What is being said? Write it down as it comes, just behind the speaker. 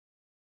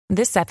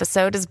This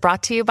episode is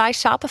brought to you by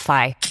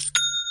Shopify.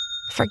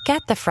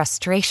 Forget the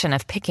frustration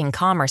of picking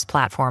commerce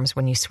platforms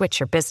when you switch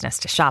your business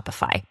to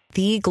Shopify,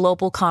 the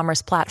global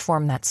commerce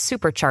platform that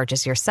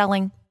supercharges your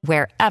selling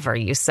wherever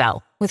you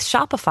sell. With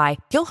Shopify,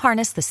 you'll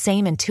harness the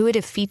same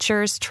intuitive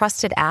features,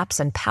 trusted apps,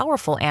 and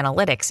powerful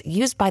analytics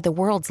used by the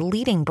world's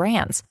leading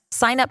brands.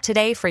 Sign up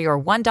today for your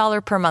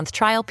 $1 per month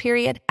trial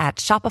period at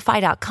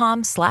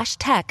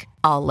shopify.com/tech,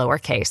 all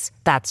lowercase.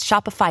 That's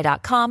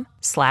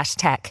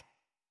shopify.com/tech.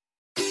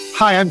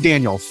 Hi, I'm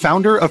Daniel,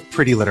 founder of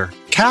Pretty Litter.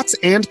 Cats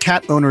and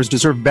cat owners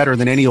deserve better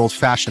than any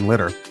old-fashioned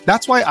litter.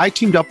 That's why I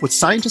teamed up with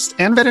scientists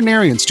and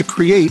veterinarians to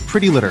create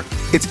Pretty Litter.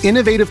 Its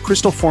innovative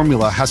crystal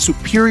formula has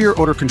superior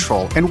odor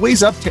control and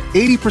weighs up to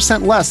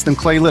 80% less than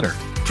clay litter.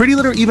 Pretty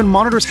Litter even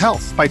monitors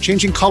health by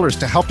changing colors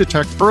to help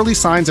detect early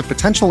signs of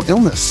potential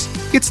illness.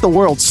 It's the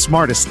world's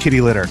smartest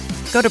kitty litter.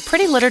 Go to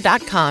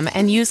prettylitter.com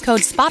and use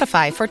code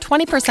SPOTIFY for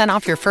 20%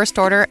 off your first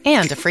order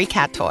and a free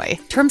cat toy.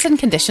 Terms and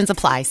conditions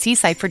apply. See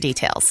site for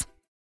details.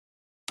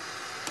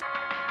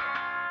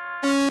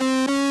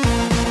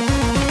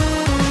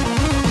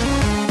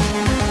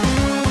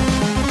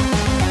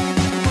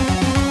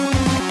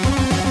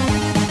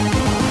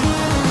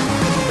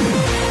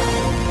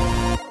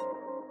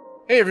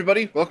 Hey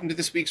everybody, welcome to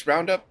this week's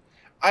Roundup.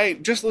 I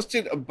just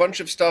listed a bunch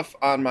of stuff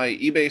on my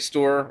eBay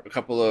store, a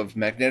couple of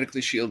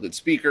magnetically shielded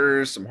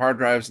speakers, some hard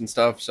drives and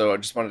stuff, so I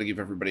just wanted to give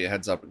everybody a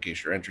heads up in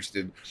case you're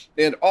interested.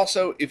 And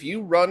also, if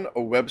you run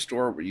a web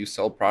store where you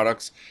sell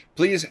products,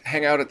 please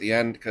hang out at the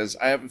end because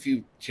I have a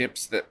few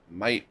tips that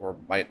might or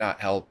might not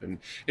help. And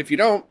if you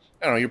don't,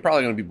 I don't know, you're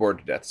probably going to be bored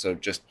to death, so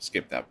just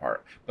skip that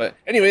part. But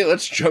anyway,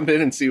 let's jump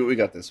in and see what we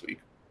got this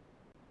week.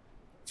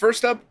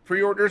 First up,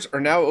 pre-orders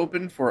are now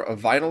open for a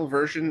vinyl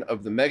version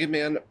of the Mega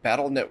Man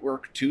Battle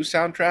Network 2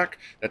 soundtrack.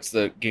 That's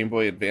the Game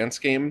Boy Advance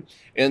game.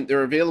 And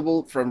they're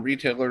available from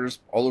retailers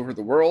all over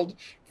the world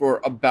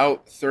for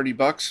about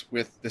 $30,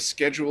 with the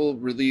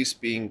scheduled release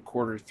being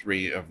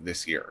Q3 of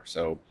this year.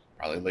 So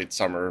probably late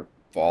summer,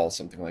 fall,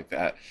 something like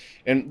that.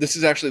 And this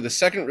is actually the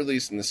second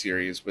release in the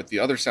series, with the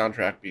other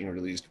soundtrack being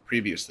released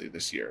previously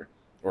this year.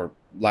 Or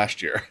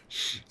last year.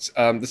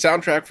 The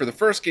soundtrack for the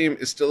first game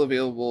is still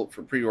available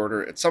for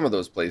pre-order at some of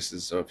those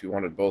places, so if you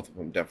wanted both of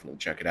them, definitely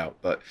check it out.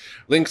 But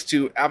links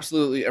to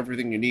absolutely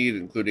everything you need,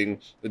 including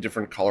the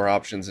different color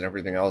options and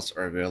everything else,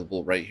 are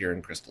available right here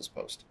in Crystal's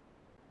post.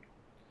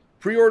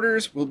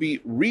 Pre-orders will be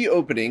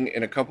reopening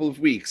in a couple of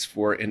weeks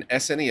for an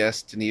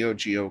SNES to Neo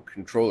Geo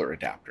controller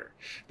adapter.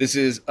 This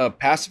is a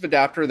passive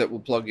adapter that will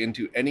plug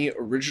into any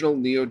original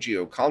Neo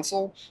Geo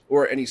console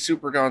or any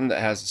Supergun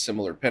that has a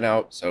similar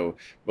pinout, so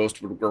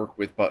most would work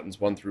with buttons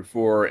 1 through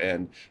 4,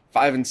 and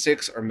 5 and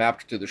 6 are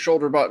mapped to the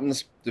shoulder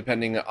buttons.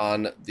 Depending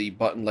on the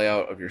button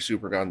layout of your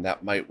Supergun,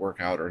 that might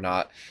work out or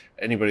not.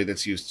 Anybody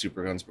that's used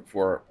Superguns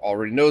before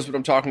already knows what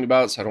I'm talking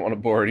about, so I don't want to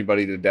bore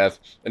anybody to death.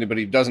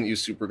 Anybody who doesn't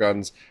use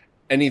Superguns,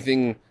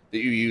 anything that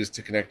you use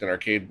to connect an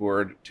arcade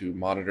board to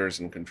monitors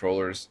and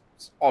controllers,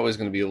 it's always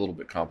going to be a little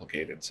bit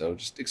complicated. So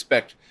just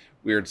expect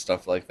weird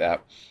stuff like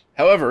that.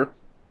 However,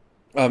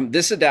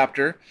 this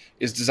adapter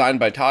is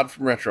designed by Todd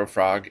from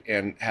RetroFrog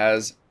and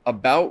has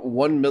about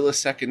 1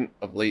 millisecond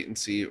of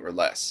latency or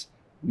less.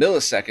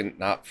 Millisecond,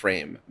 not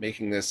frame,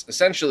 making this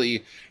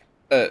essentially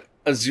a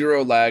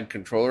zero lag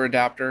controller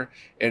adapter.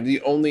 And the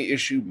only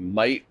issue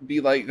might be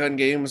light gun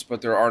games,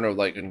 but there are no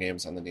light gun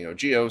games on the Neo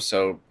Geo,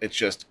 so it's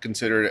just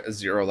considered a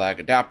zero lag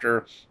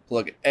adapter.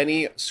 Plug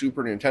any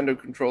Super Nintendo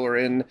controller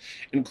in,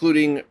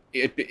 including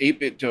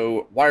 8-bit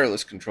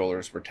wireless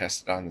controllers were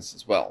tested on this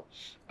as well.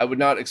 I would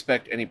not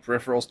expect any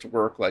peripherals to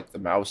work, like the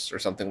mouse or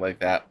something like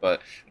that,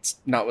 but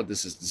it's not what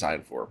this is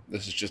designed for.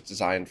 This is just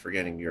designed for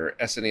getting your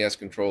SNES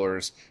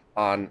controllers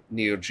on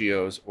Neo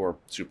Geos or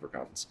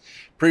Superguns.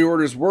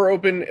 Pre-orders were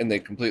open and they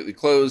completely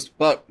closed,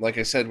 but like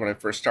I said when I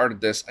first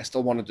started this, I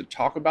still wanted to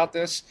talk about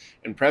this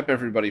and prep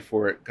everybody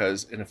for it,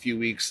 because in a few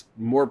weeks,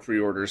 more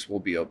pre-orders will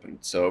be open.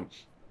 So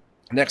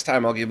next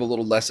time I'll give a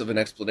little less of an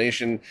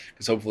explanation,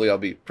 because hopefully I'll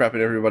be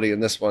prepping everybody in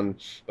this one,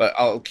 but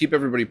I'll keep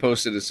everybody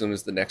posted as soon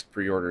as the next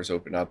pre-orders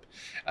open up.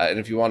 And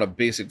if you want a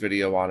basic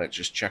video on it,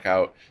 just check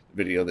out the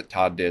video that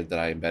Todd did that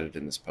I embedded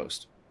in this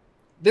post.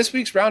 This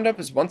week's Roundup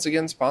is once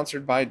again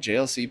sponsored by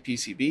JLC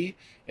PCB,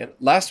 and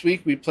last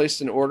week we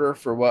placed an order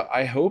for what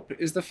I hope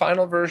is the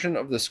final version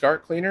of the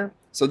SCART cleaner.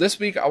 So this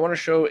week I want to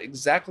show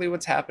exactly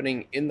what's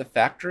happening in the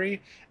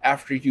factory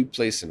after you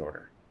place an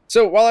order.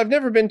 So while I've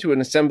never been to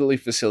an assembly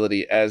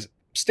facility as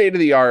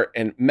state-of-the-art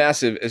and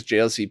massive as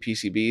JLC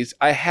PCBs,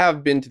 I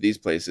have been to these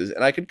places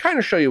and I could kind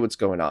of show you what's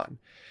going on.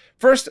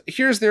 First,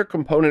 here's their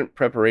component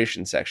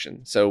preparation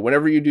section. So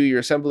whenever you do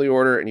your assembly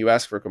order and you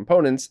ask for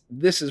components,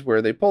 this is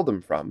where they pull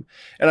them from.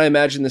 And I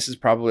imagine this is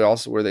probably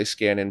also where they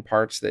scan in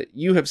parts that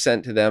you have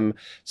sent to them,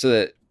 so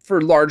that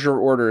for larger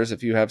orders,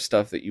 if you have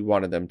stuff that you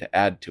wanted them to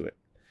add to it.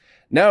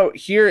 Now,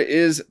 here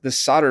is the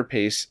solder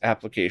paste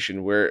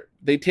application, where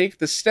they take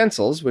the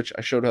stencils, which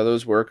I showed how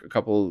those work a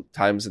couple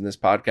times in this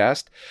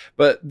podcast,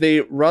 but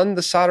they run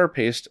the solder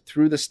paste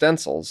through the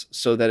stencils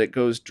so that it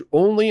goes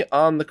only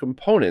on the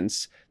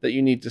components that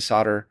you need to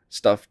solder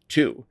stuff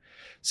to.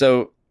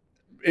 So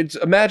it's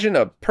imagine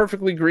a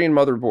perfectly green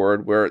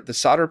motherboard where the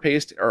solder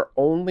paste are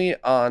only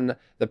on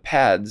the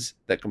pads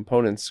that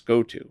components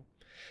go to.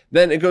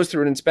 Then it goes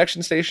through an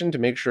inspection station to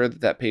make sure that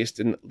that paste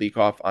didn't leak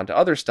off onto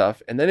other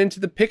stuff, and then into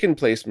the pick and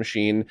place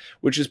machine,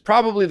 which is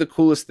probably the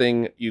coolest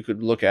thing you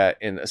could look at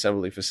in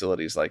assembly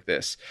facilities like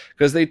this,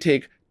 because they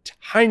take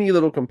tiny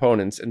little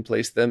components and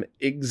place them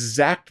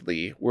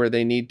exactly where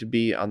they need to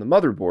be on the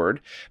motherboard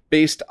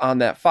based on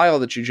that file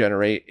that you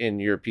generate in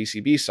your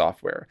PCB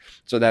software.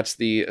 So that's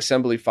the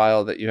assembly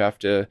file that you have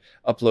to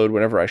upload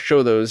whenever I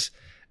show those.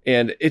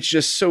 And it's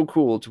just so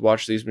cool to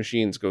watch these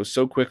machines go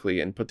so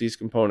quickly and put these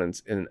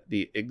components in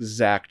the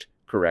exact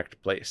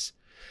correct place.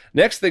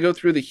 Next, they go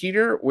through the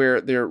heater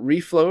where they're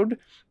reflowed.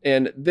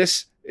 And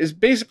this is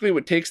basically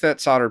what takes that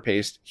solder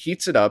paste,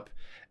 heats it up,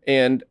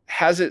 and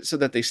has it so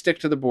that they stick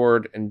to the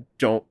board and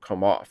don't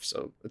come off.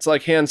 So it's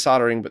like hand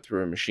soldering, but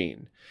through a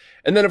machine.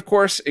 And then, of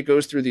course, it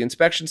goes through the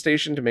inspection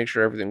station to make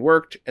sure everything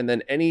worked. And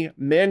then any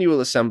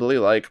manual assembly,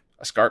 like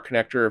a SCART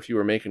connector, if you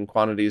were making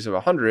quantities of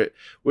 100,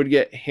 would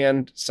get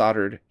hand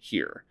soldered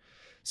here.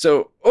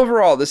 So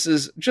overall, this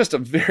is just a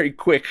very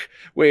quick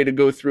way to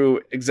go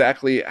through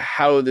exactly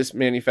how this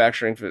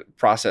manufacturing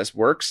process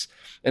works.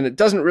 And it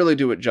doesn't really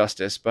do it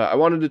justice, but I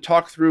wanted to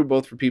talk through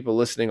both for people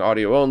listening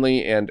audio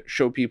only and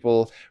show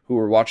people who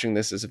are watching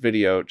this as a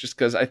video, just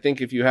because I think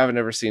if you haven't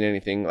ever seen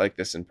anything like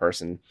this in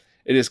person,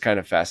 it is kind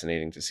of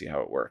fascinating to see how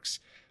it works.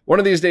 One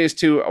of these days,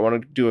 too, I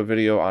want to do a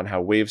video on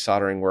how wave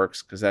soldering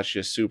works, because that's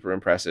just super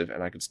impressive,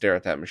 and I could stare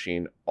at that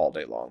machine all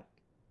day long.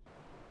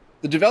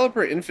 The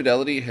developer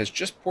Infidelity has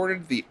just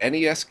ported the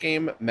NES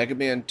game Mega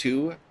Man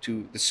 2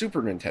 to the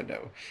Super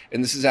Nintendo,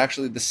 and this is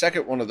actually the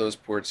second one of those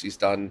ports he's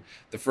done.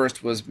 The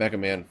first was Mega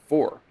Man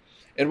 4.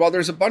 And while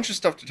there's a bunch of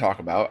stuff to talk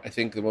about, I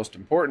think the most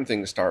important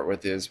thing to start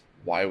with is,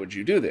 why would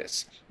you do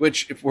this?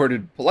 Which, if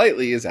worded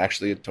politely, is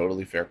actually a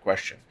totally fair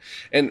question.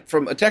 And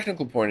from a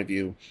technical point of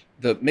view,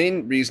 the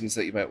main reasons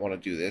that you might want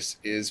to do this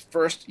is,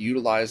 first,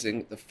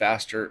 utilizing the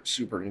faster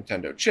Super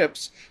Nintendo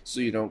chips so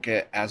you don't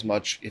get as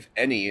much, if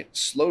any,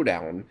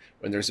 slowdown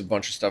when there's a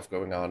bunch of stuff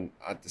going on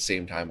at the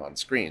same time on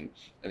screen.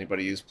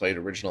 Anybody who's played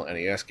original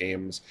NES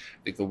games,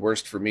 I think the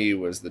worst for me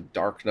was the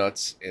Dark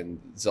Nuts in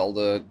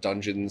Zelda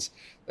dungeons.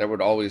 That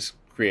would always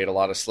create a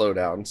lot of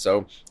slowdown,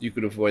 so you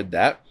could avoid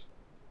that.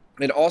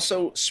 And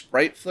also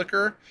sprite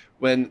flicker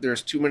when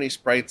there's too many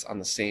sprites on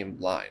the same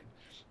line.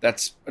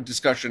 That's a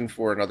discussion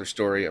for another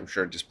story. I'm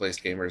sure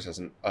Displaced Gamers has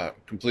a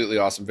completely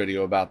awesome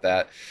video about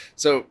that.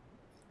 So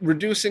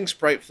reducing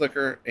sprite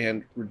flicker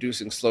and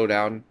reducing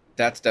slowdown,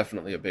 that's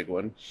definitely a big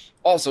one.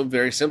 Also,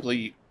 very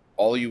simply,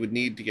 all you would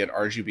need to get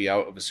RGB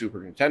out of a Super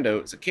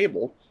Nintendo is a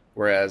cable,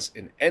 whereas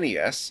in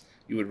NES,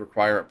 you would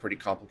require a pretty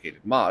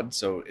complicated mod.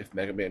 So if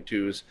Mega Man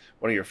 2 is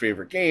one of your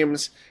favorite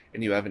games,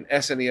 and you have an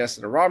SNES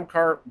and a ROM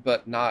cart,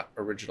 but not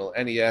original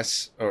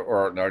NES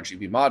or an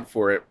RGB mod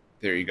for it,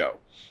 there you go.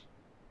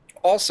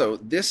 Also,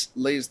 this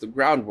lays the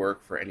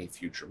groundwork for any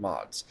future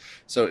mods.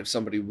 So if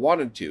somebody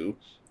wanted to,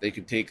 they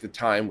could take the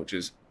time, which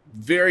is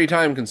very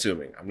time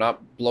consuming. I'm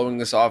not blowing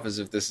this off as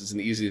if this is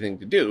an easy thing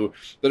to do,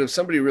 but if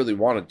somebody really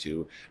wanted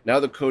to, now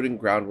the coding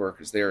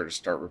groundwork is there to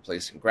start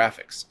replacing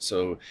graphics.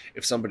 So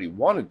if somebody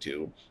wanted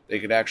to, they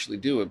could actually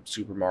do a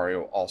Super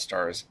Mario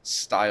All-Stars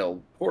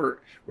style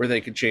port where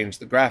they could change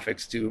the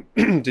graphics to,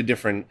 to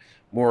different,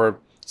 more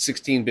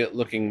 16-bit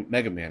looking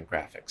Mega Man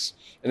graphics.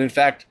 And in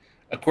fact,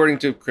 according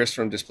to Chris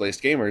from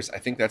Displaced Gamers, I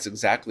think that's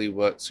exactly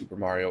what Super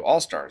Mario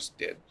All-Stars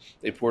did.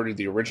 They ported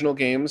the original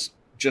games,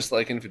 just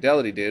like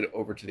Infidelity did,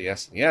 over to the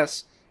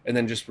SNES, and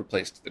then just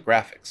replaced the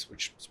graphics,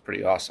 which is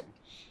pretty awesome.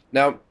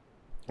 Now,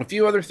 a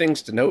few other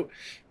things to note.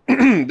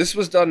 This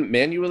was done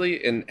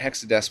manually in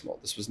hexadecimal.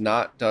 This was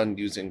not done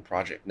using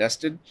Project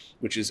Nested,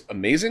 which is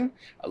amazing.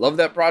 I love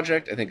that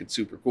project. I think it's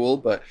super cool,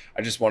 but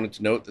I just wanted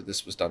to note that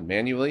this was done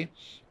manually.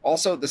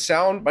 Also, the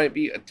sound might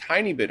be a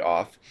tiny bit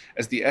off,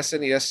 as the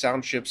SNES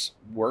sound chips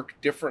work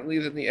differently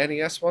than the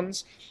NES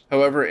ones.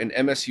 However, an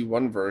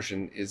MSU1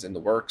 version is in the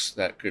works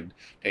that could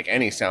take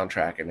any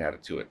soundtrack and add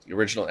it to it. The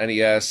original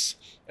NES,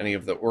 any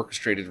of the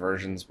orchestrated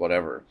versions,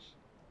 whatever.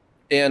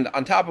 And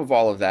on top of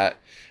all of that,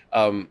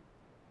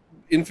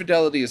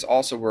 Infidelity is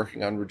also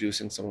working on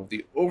reducing some of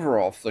the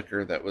overall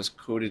flicker that was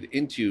coded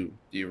into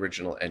the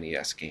original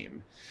NES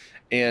game.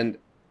 And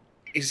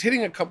he's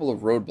hitting a couple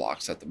of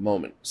roadblocks at the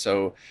moment.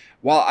 So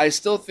while I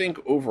still think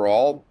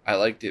overall I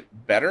liked it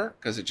better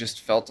because it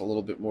just felt a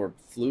little bit more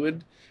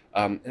fluid,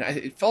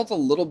 it felt a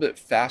little bit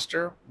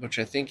faster, which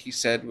I think he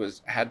said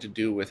had to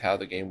do with how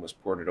the game was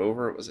ported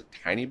over. It was a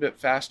tiny bit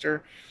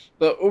faster,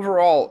 but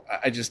overall,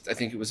 I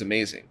think it was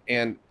amazing.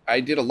 And I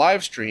did a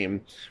live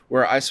stream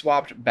where I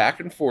swapped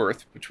back and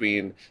forth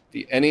between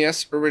the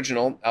NES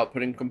original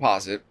outputting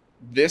composite,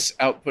 this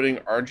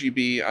outputting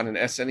RGB on an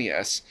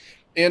SNES,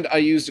 and I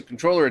used a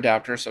controller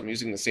adapter, so I'm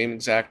using the same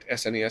exact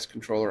SNES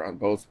controller on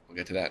both. We'll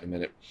get to that in a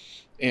minute.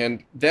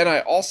 And then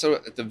I also,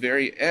 at the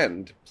very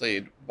end,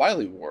 played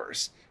Wily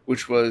Wars,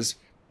 which was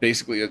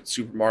basically a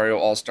Super Mario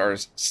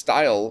All-Stars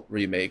style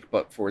remake,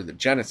 but for the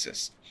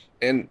Genesis.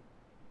 And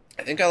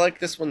I think I like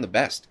this one the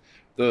best.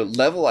 The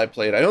level I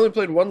played, I only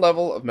played one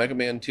level of Mega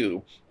Man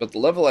 2, but the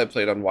level I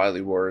played on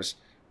Wily Wars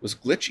was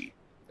glitchy.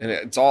 And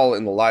it's all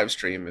in the live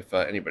stream if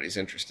anybody's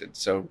interested.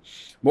 So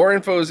more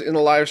info is in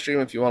the live stream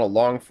if you want a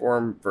long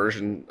form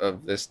version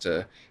of this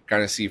to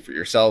kind of see for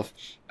yourself.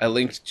 I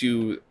linked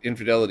to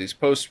Infidelity's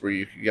post where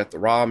you could get the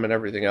ROM and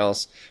everything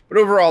else. But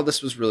overall,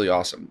 this was really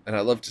awesome. And I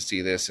love to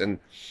see this. And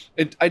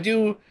I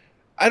don't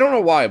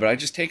know why, but I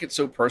just take it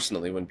so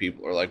personally when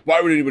people are like,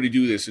 why would anybody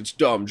do this? It's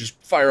dumb.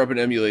 Just fire up an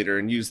emulator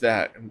and use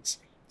that. And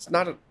it's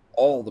not at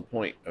all the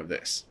point of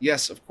this.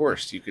 Yes, of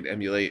course, you could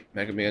emulate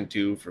Mega Man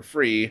 2 for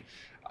free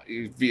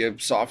via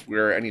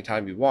software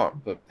anytime you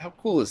want, but how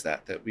cool is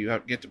that we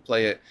get to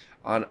play it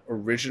on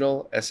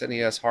original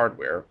SNES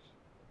hardware?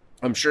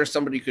 I'm sure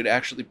somebody could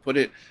actually put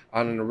it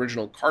on an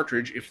original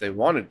cartridge if they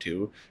wanted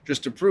to,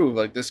 just to prove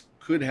like this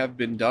could have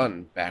been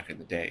done back in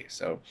the day.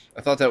 So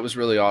I thought that was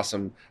really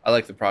awesome. I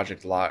like the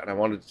project a lot, and I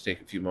wanted to take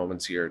a few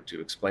moments here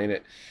to explain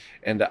it.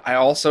 And I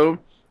also,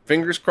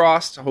 fingers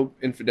crossed, hope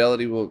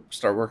Infidelity will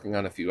start working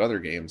on a few other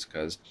games,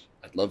 because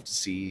I'd love to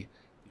see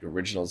the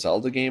original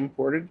Zelda game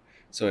ported.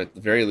 So at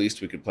the very least,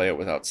 we could play it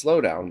without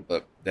slowdown,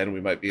 but then we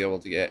might be able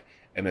to get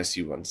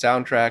MSU1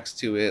 soundtracks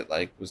to it,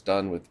 like was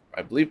done with,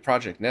 I believe,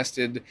 Project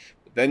Nested.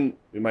 But then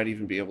we might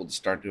even be able to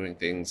start doing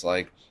things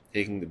like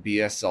taking the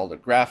BS Zelda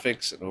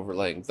graphics and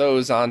overlaying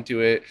those onto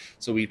it.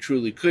 So we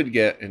truly could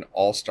get an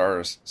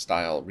All-Stars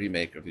style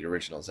remake of the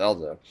original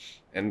Zelda.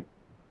 And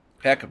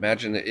heck,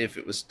 imagine if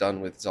it was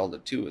done with Zelda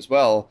 2 as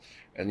well,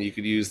 and you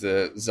could use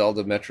the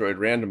Zelda Metroid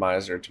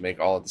randomizer to make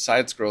all of the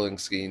side-scrolling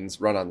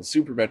scenes run on the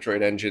Super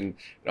Metroid engine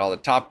and all the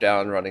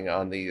top-down running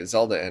on the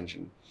Zelda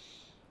engine.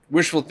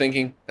 Wishful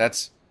thinking,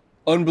 that's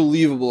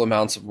unbelievable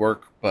amounts of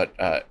work, but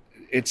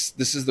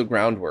this is the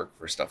groundwork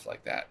for stuff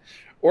like that.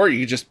 Or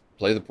you just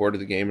play the port of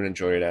the game and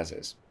enjoy it as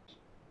is.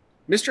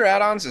 Mr.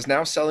 Add-ons is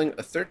now selling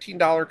a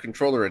 $13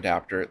 controller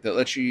adapter that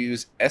lets you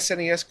use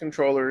SNES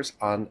controllers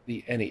on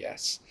the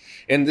NES.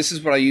 And this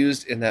is what I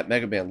used in that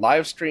Mega Man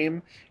live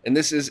stream. And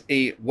this is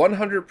a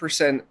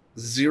 100%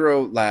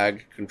 zero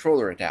lag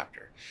controller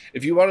adapter.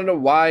 If you want to know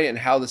why and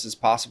how this is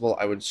possible,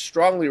 I would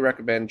strongly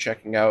recommend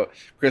checking out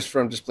Chris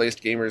from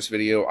Displaced Gamer's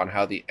video on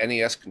how the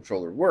NES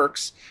controller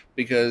works,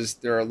 because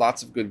there are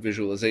lots of good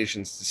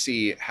visualizations to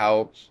see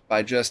how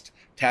by just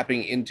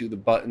tapping into the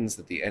buttons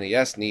that the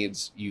NES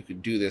needs, you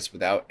could do this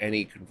without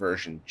any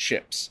conversion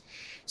chips.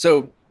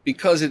 So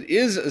because it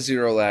is a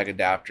zero lag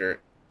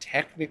adapter,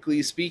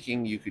 technically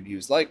speaking, you could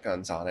use light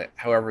guns on it.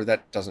 However,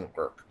 that doesn't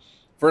work.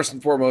 First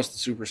and foremost, the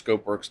Super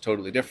Scope works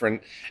totally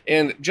different.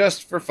 And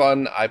just for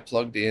fun, I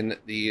plugged in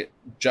the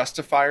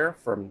Justifier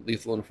from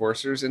Lethal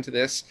Enforcers into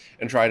this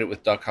and tried it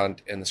with Duck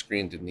Hunt, and the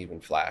screen didn't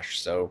even flash.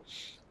 So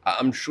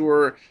I'm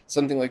sure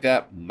something like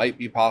that might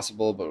be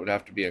possible, but it would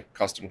have to be a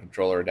custom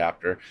controller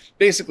adapter.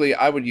 Basically,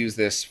 I would use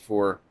this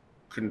for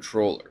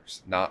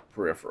controllers, not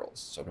peripherals.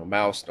 So no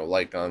mouse, no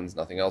light guns,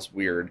 nothing else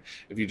weird.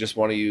 If you just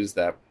want to use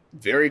that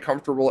very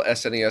comfortable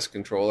SNES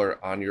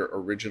controller on your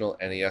original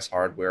NES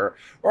hardware,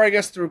 or I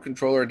guess through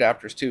controller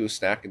adapters too,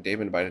 Snack and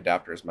Damon Bite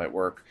adapters might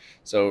work.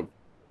 So,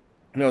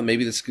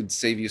 maybe this could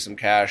save you some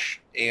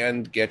cash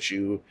and get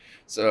you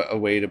a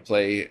way to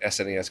play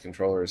SNES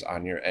controllers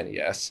on your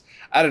NES.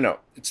 I don't know.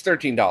 It's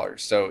 $13.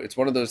 So it's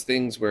one of those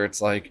things where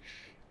it's like,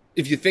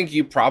 if you think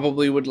you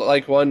probably would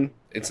like one,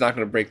 it's not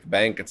going to break the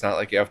bank. It's not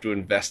like you have to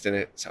invest in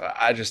it. So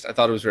I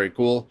thought it was very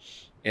cool.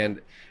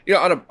 And,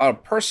 on a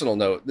personal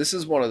note, this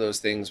is one of those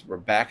things where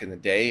back in the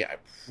day, I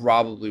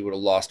probably would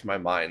have lost my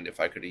mind if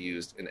I could have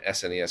used an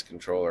SNES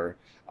controller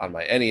on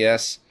my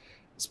NES,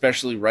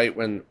 especially right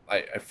when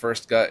I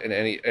first got an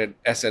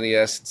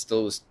SNES and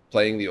still was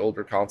playing the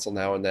older console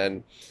now and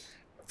then.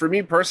 For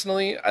me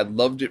personally, I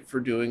loved it for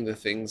doing the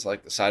things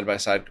like the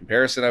side-by-side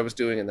comparison I was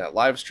doing in that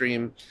live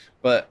stream,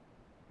 but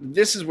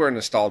this is where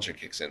nostalgia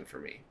kicks in for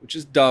me, which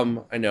is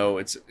dumb. I know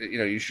it's,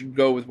 you should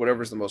go with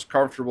whatever's the most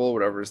comfortable,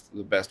 whatever's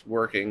the best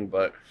working,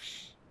 but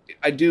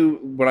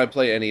when I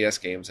play NES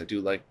games, I do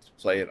like to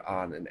play it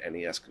on an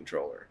NES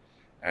controller.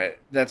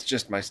 That's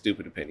just my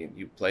stupid opinion.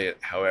 You play it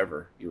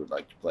however you would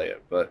like to play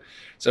it. But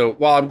so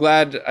while I'm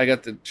glad I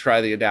got to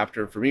try the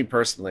adapter, for me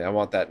personally, I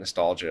want that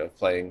nostalgia of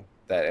playing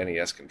that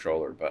NES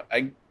controller, but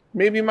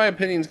maybe my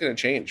opinion's going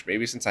to change.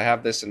 Maybe since I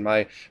have this in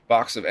my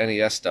box of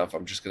NES stuff,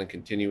 I'm just going to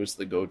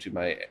continuously go to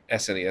my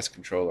SNES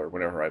controller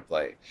whenever I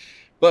play.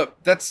 But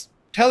that's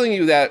telling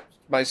you that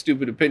my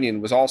stupid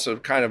opinion was also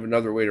kind of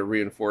another way to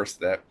reinforce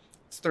that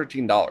it's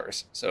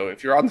 $13. So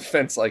if you're on the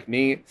fence like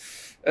me,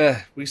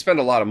 we spend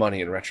a lot of money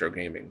in retro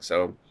gaming.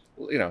 So,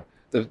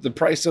 the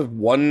price of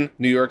one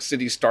New York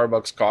City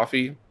Starbucks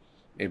coffee,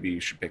 maybe you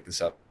should pick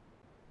this up.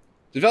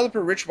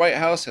 Developer Rich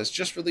Whitehouse has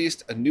just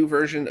released a new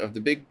version of the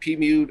big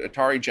PMU'd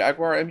Atari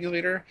Jaguar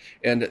emulator,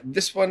 and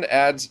this one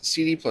adds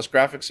CD plus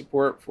graphics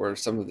support for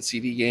some of the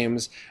CD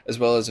games, as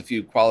well as a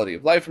few quality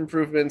of life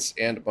improvements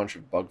and a bunch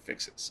of bug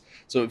fixes.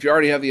 So if you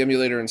already have the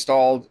emulator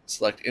installed,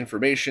 select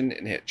Information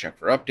and hit Check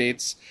for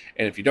Updates,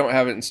 and if you don't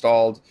have it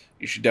installed,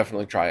 you should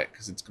definitely try it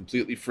because it's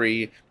completely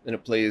free and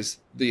it plays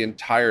the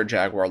entire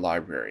Jaguar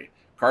library.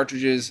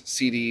 Cartridges,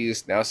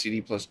 CDs, now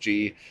CD plus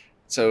G.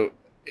 So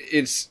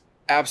it's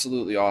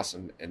absolutely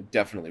awesome and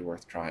definitely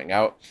worth trying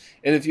out.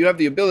 And if you have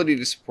the ability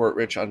to support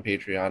Rich on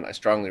Patreon, I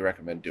strongly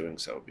recommend doing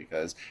so,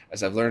 because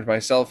as I've learned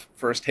myself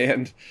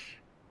firsthand,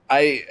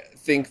 I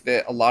think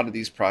that a lot of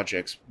these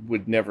projects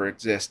would never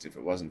exist if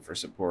it wasn't for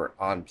support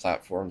on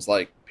platforms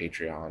like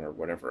Patreon or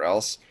whatever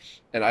else.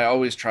 And I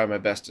always try my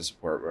best to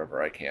support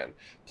wherever I can.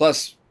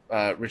 Plus,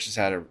 Rich has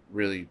had a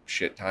really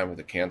shit time with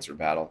a cancer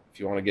battle. If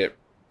you want to get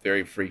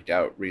very freaked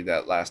out, read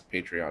that last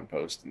Patreon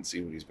post and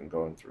see what he's been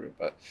going through.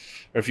 But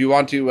if you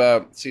want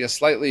to see a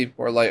slightly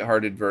more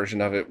lighthearted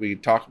version of it, we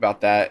talk about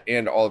that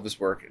and all of his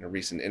work in a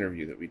recent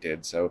interview that we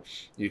did. So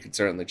you can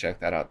certainly check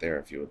that out there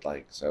if you would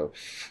like. So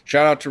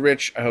shout out to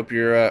Rich. I hope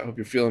you're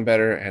feeling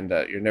better, and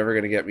you're never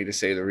going to get me to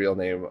say the real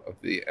name of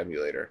the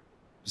emulator.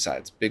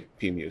 Besides, Big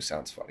PMU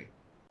sounds funny.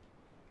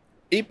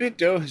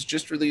 8BitDo has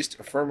just released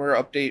a firmware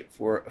update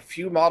for a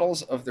few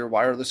models of their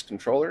wireless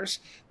controllers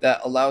that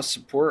allows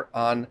support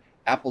on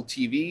Apple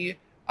TV,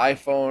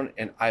 iPhone,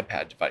 and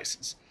iPad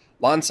devices.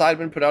 Lon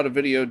Seidman put out a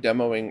video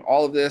demoing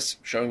all of this,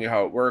 showing you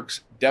how it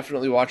works.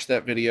 Definitely watch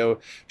that video.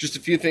 Just a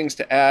few things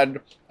to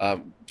add.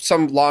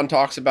 Some Lon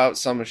talks about,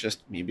 some is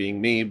just me being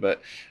me,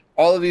 but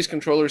all of these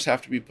controllers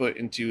have to be put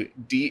into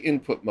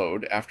de-input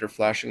mode after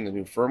flashing the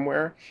new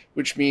firmware,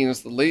 which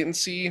means the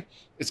latency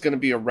is going to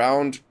be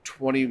around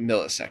 20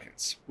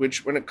 milliseconds,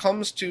 which when it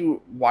comes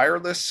to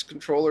wireless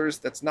controllers,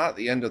 that's not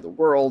the end of the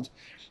world.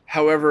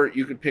 However,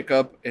 you could pick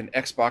up an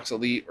Xbox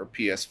Elite or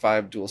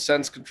PS5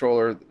 DualSense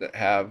controller that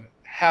have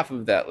half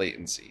of that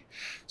latency.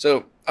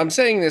 So I'm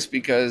saying this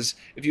because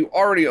if you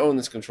already own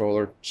this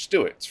controller, just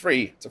do it. It's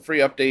free. It's a free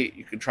update.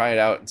 You can try it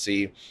out and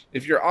see.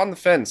 If you're on the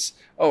fence,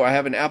 oh, I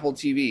have an Apple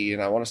TV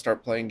and I want to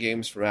start playing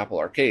games from Apple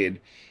Arcade,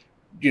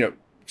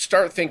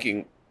 start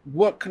thinking,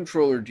 what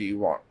controller do you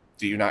want?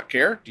 Do you not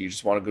care? Do you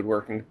just want a good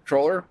working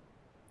controller?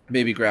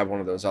 Maybe grab one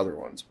of those other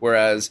ones.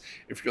 Whereas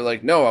if you're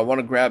like, no, I want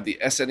to grab the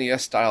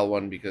SNES style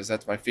one because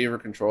that's my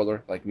favorite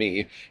controller, like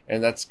me,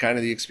 and that's kind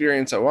of the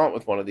experience I want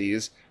with one of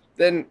these,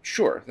 then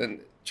sure,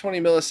 then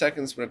 20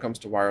 milliseconds when it comes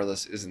to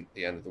wireless isn't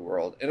the end of the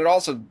world. And it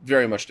also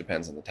very much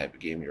depends on the type of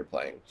game you're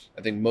playing.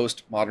 I think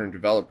most modern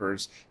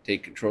developers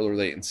take controller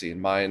latency in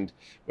mind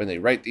when they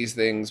write these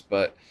things,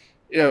 but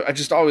I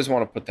just always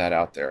want to put that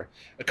out there.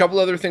 A couple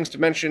other things to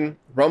mention.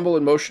 Rumble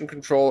and motion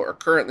control are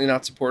currently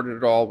not supported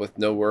at all, with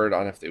no word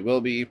on if they will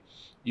be.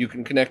 You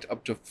can connect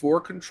up to 4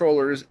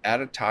 controllers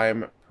at a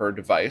time per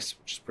device,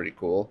 which is pretty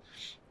cool.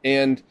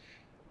 And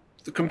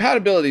the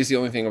compatibility is the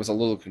only thing I was a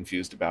little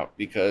confused about,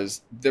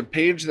 because the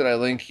page that I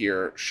link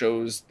here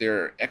shows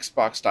their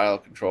Xbox style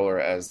controller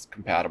as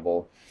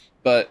compatible,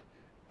 but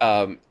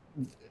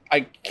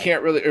I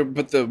can't really,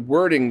 but the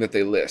wording that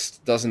they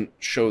list doesn't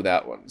show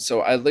that one. So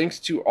I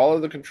linked to all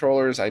of the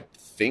controllers I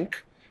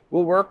think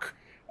will work.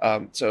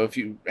 So if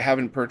you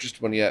haven't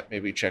purchased one yet,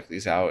 maybe check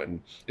these out.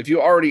 And if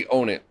you already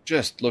own it,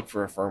 just look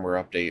for a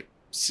firmware update,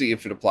 see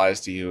if it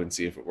applies to you and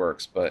see if it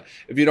works. But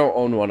if you don't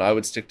own one, I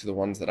would stick to the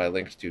ones that I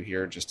linked to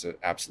here just to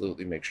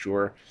absolutely make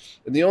sure.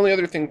 And the only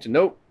other thing to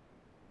note,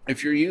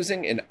 if you're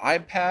using an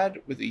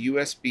iPad with a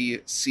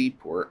USB-C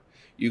port,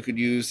 you could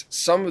use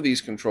some of these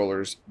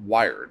controllers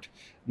wired.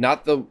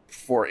 Not the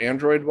for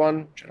Android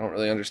one, which I don't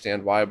really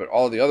understand why, but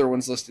all the other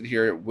ones listed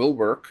here, it will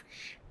work.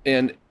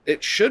 And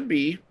it should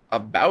be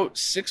about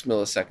 6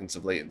 milliseconds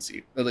of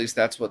latency. At least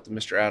that's what the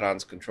Mr.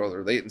 Add-on's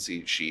controller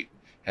latency sheet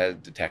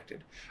had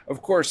detected.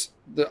 Of course,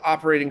 the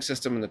operating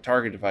system and the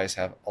target device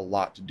have a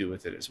lot to do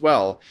with it as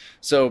well.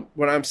 So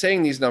when I'm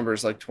saying these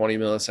numbers like 20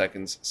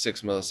 milliseconds,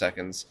 6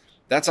 milliseconds,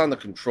 that's on the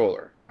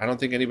controller. I don't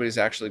think anybody's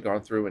actually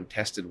gone through and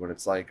tested what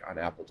it's like on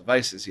Apple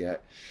devices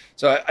yet.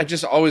 So I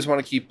just always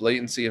want to keep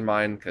latency in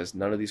mind, because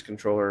none of these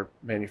controller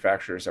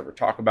manufacturers ever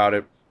talk about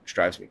it, which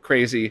drives me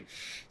crazy.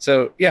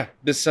 So yeah,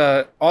 this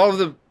all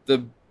of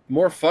the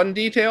more fun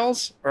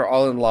details are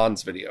all in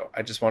Lon's video.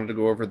 I just wanted to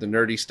go over the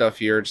nerdy stuff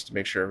here just to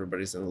make sure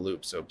everybody's in the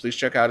loop. So please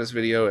check out his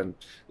video, and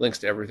links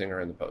to everything are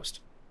in the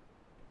post.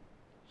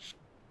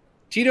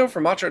 Tito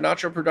from Macho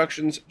Nacho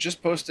Productions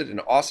just posted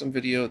an awesome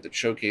video that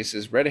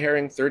showcases Red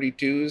Herring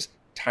 32's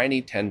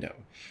Tiny Tendo,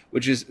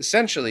 which is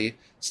essentially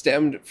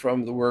stemmed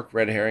from the work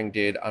Red Herring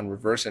did on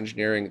reverse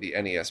engineering the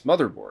NES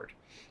motherboard.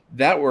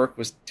 That work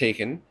was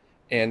taken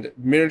and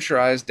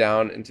miniaturized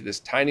down into this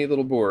tiny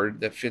little board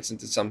that fits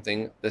into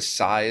something the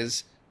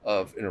size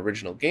of an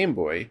original Game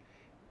Boy.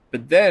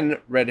 But then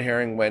Red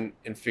Herring went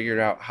and figured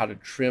out how to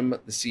trim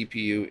the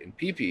CPU and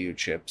PPU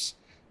chips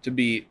to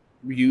be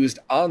used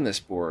on this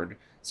board.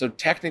 So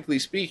technically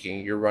speaking,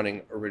 you're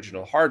running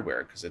original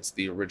hardware because it's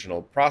the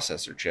original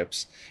processor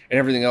chips, and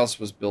everything else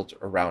was built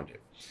around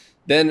it.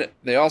 Then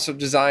they also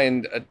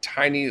designed a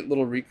tiny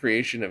little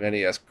recreation of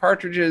NES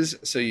cartridges,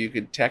 so you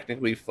could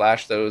technically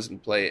flash those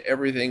and play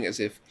everything as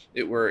if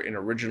it were an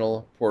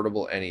original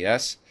portable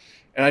NES.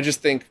 And I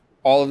just think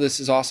all of this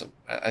is awesome.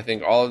 I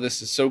think all of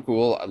this is so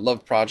cool. I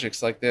love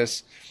projects like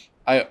this.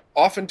 I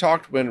often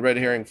talked when Red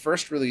Herring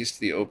first released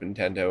the Open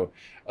Tendo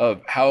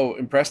of how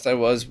impressed I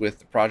was with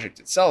the project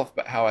itself,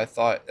 but how I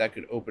thought that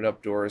could open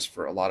up doors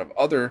for a lot of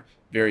other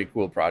very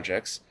cool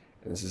projects.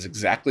 And this is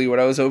exactly what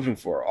I was hoping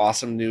for.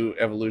 Awesome new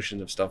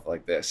evolution of stuff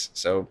like this.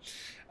 So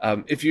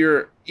if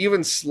you're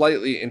even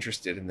slightly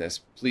interested in this,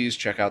 please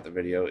check out the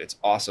video. It's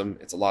awesome.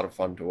 It's a lot of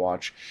fun to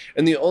watch.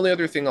 And the only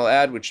other thing I'll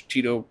add, which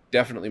Tito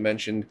definitely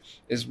mentioned,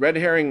 is Red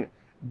Herring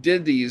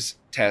did these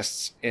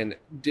tests and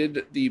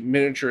did the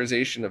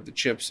miniaturization of the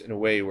chips in a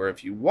way where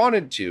if you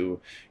wanted to,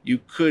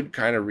 you could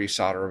kind of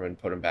resolder them and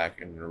put them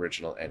back in an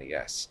original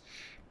NES.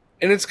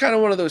 And it's kind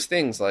of one of those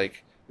things,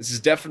 like, this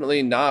is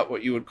definitely not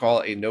what you would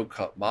call a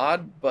no-cut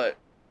mod, but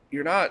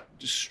you're not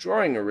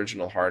destroying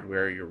original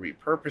hardware. You're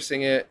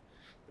repurposing it.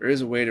 There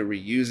is a way to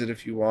reuse it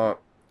if you want.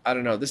 I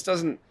don't know. This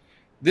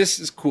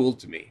is cool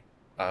to me.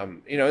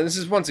 And this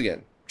is, once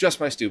again, just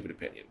my stupid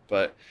opinion.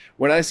 But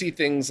when I see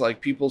things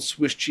like people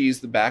Swiss cheese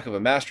the back of a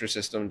Master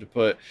System to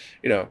put,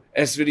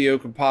 S-Video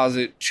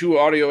composite, 2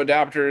 audio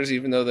adapters,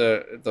 even though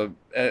the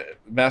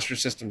Master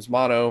System's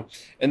mono,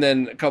 and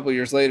then a couple of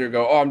years later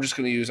go, oh, I'm just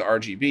going to use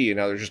RGB, and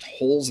now there's just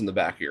holes in the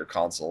back of your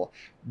console.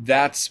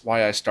 That's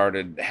why I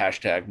started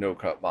hashtag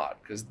 #NoCutMod,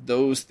 because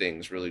those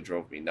things really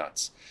drove me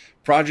nuts.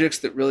 Projects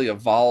that really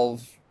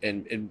evolve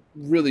and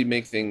really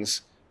make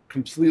things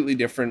completely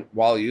different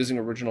while using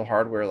original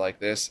hardware like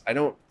this, I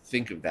don't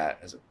think of that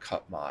as a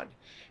cut mod.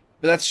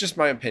 But that's just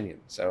my opinion.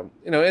 So,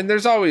 and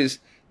there's always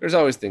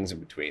things in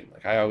between.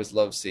 Like, I always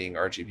love seeing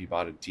RGB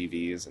modded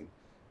TVs, and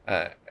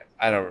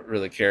I don't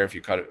really care if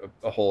you cut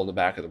a hole in the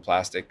back of the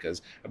plastic,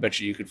 because I bet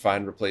you could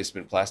find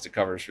replacement plastic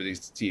covers for these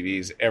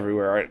TVs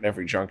everywhere in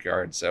every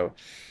junkyard. So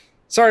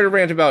sorry to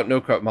rant about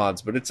no-cut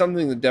mods, but it's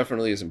something that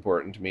definitely is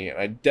important to me, and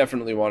I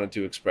definitely wanted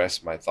to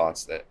express my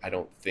thoughts that I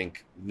don't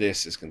think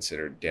this is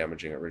considered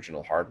damaging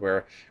original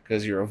hardware,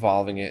 because you're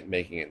evolving it and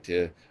making it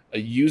to a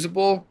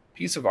usable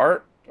piece of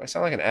art. Do I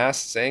sound like an ass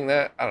saying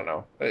that? I don't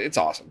know. It's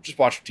awesome. Just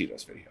watch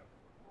Tito's video.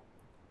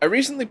 I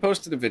recently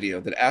posted a video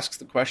that asks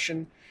the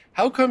question,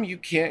 how come you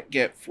can't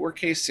get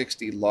 4K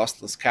 60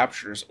 lossless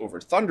captures over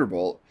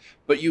Thunderbolt,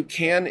 but you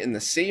can in the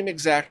same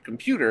exact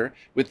computer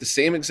with the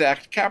same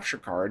exact capture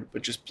card,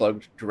 but just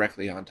plugged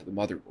directly onto the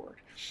motherboard?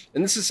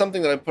 And this is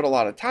something that I put a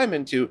lot of time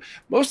into,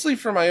 mostly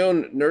for my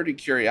own nerdy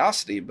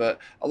curiosity, but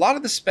a lot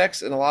of the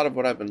specs and a lot of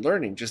what I've been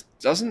learning just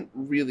doesn't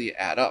really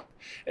add up.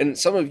 And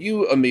some of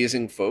you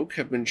amazing folk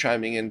have been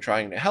chiming in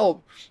trying to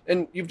help,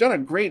 and you've done a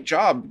great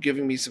job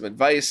giving me some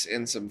advice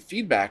and some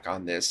feedback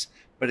on this,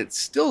 but it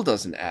still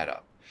doesn't add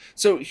up.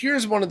 So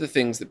here's one of the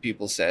things that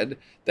people said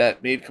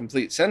that made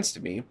complete sense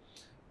to me.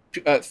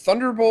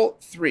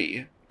 Thunderbolt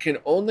 3 can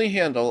only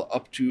handle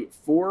up to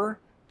 4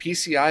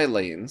 PCI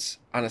lanes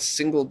on a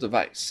single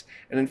device.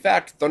 And in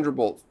fact,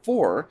 Thunderbolt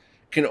 4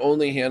 can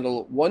only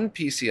handle 1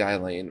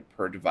 PCI lane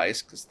per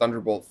device, because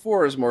Thunderbolt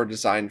 4 is more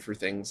designed for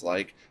things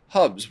like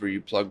hubs where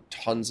you plug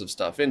tons of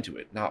stuff into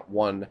it, not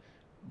one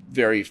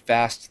very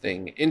fast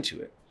thing into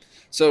it.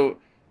 So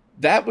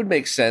that would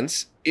make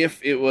sense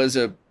if it was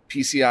a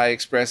PCI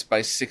Express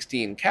by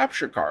 16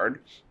 capture card,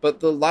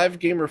 but the Live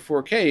Gamer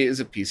 4K is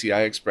a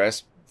PCI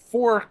Express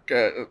 4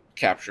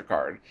 capture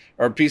card,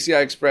 or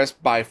PCI Express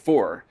by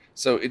 4.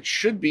 So it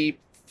should be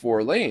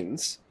 4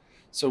 lanes.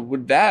 So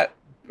that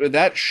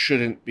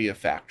shouldn't be a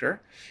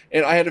factor.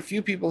 And I had a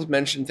few people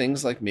mention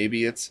things like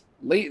maybe it's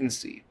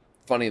latency.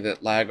 Funny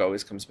that lag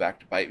always comes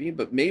back to bite me,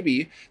 but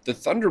maybe the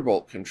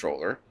Thunderbolt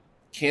controller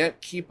can't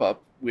keep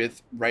up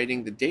with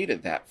writing the data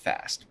that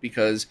fast,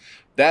 because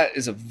that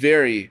is a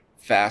very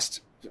fast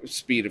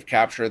speed of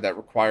capture that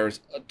requires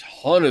a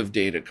ton of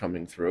data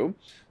coming through.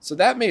 So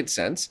that made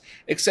sense,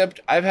 except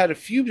I've had a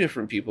few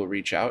different people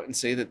reach out and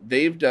say that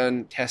they've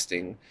done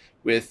testing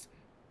with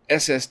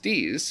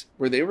SSDs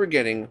where they were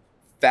getting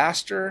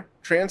faster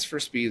transfer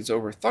speeds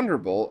over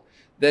Thunderbolt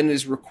than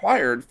is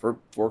required for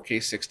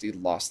 4K 60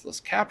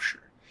 lossless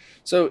capture.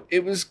 So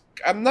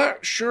I'm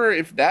not sure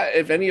if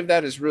any of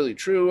that is really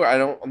true.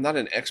 I'm not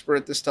an expert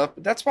at this stuff,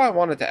 but that's why I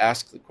wanted to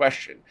ask the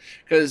question,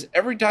 because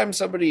every time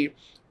somebody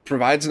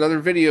provides another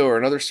video or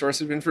another source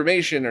of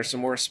information or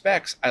some more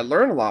specs, I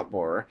learn a lot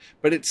more,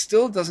 but it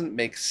still doesn't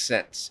make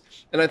sense.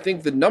 And I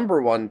think the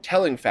number one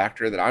telling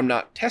factor that I'm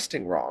not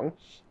testing wrong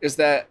is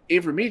that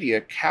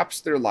AverMedia caps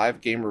their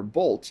Live Gamer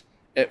Bolt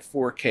at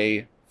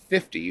 4K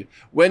 50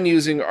 when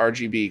using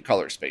RGB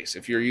color space.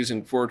 If you're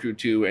using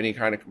 422, any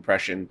kind of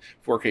compression,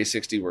 4K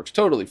 60 works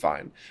totally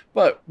fine.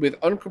 But with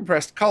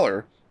uncompressed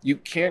color, you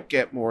can't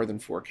get more than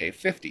 4K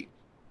 50.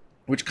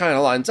 Which kind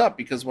of lines up,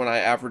 because when I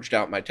averaged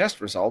out my test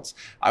results,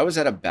 I was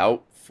at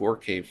about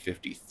 4K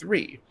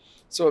 53.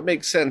 So it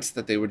makes sense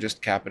that they would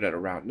just cap it at a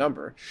round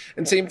number.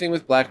 And same thing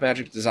with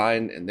Blackmagic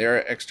Design and their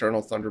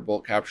external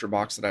Thunderbolt capture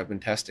box that I've been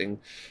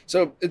testing.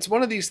 So it's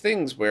one of these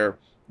things where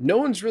no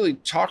one's really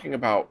talking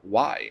about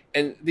why.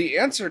 And the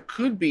answer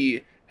could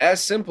be as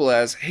simple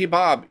as, hey,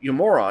 Bob, you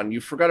moron, you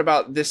forgot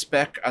about this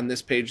spec on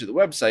this page of the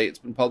website. It's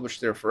been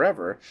published there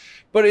forever.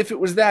 But if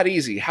it was that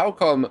easy, how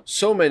come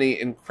so many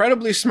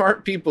incredibly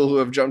smart people who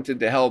have jumped in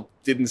to help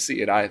didn't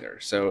see it either?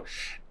 So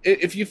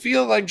if you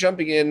feel like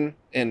jumping in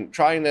and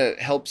trying to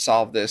help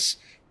solve this,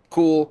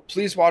 cool,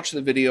 please watch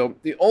the video.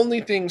 The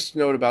only things to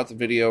note about the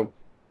video,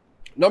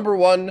 number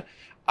one,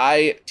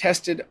 I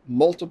tested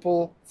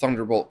multiple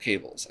Thunderbolt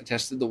cables. I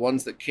tested the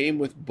ones that came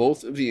with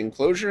both of the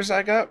enclosures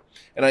I got,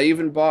 and I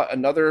even bought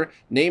another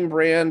name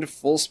brand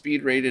full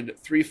speed rated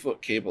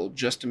 3-foot cable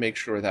just to make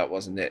sure that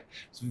wasn't it.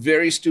 It's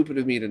very stupid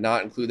of me to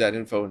not include that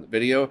info in the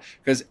video,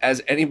 because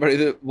as anybody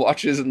that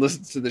watches and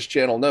listens to this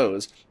channel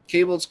knows,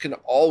 cables can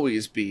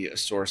always be a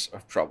source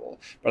of trouble,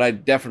 but I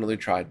definitely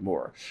tried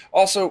more.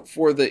 Also,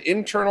 for the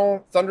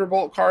internal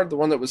Thunderbolt card, the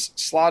one that was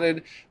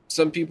slotted,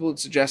 some people had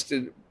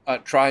suggested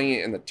trying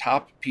it in the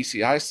top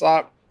PCI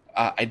slot.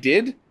 I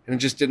did, and it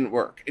just didn't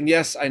work. And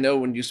yes, I know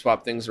when you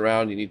swap things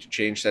around, you need to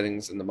change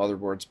settings in the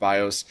motherboard's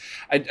BIOS.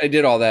 I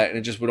did all that, and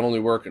it just would only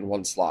work in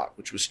one slot,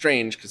 which was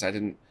strange because I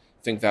didn't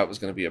think that was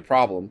going to be a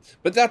problem.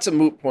 But that's a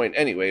moot point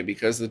anyway,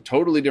 because the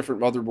totally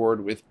different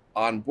motherboard with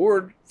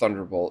onboard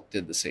Thunderbolt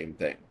did the same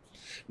thing.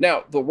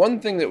 Now, the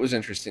one thing that was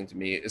interesting to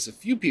me is a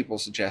few people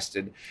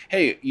suggested,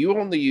 hey, you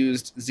only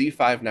used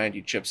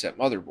Z590 chipset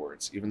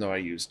motherboards, even though I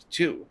used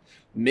 2.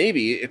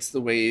 Maybe it's the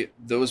way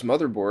those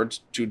motherboards,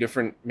 2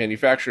 different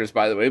manufacturers,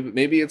 by the way, but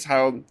maybe it's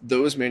how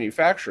those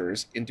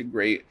manufacturers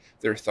integrate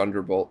their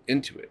Thunderbolt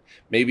into it.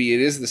 Maybe it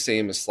is the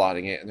same as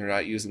slotting it and they're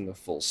not using the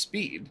full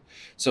speed.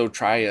 So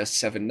try a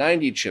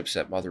 790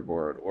 chipset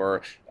motherboard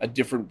or a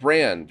different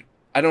brand.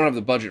 I don't have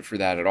the budget for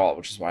that at all,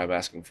 which is why I'm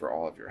asking for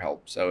all of your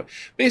help. So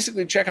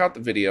basically, check out the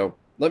video.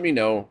 Let me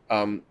know.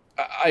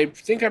 I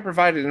think I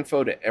provided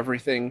info to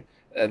everything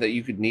that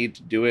you could need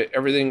to do it.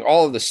 Everything,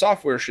 all of the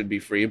software should be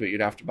free, but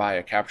you'd have to buy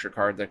a capture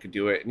card that could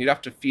do it, and you'd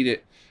have to feed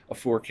it a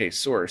 4K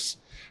source.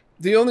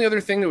 The only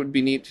other thing that would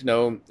be neat to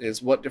know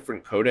is what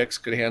different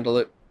codecs could handle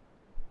it.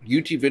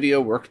 UT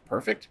Video worked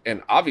perfect,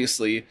 and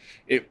obviously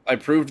I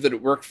proved that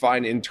it worked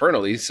fine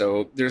internally,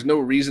 so there's no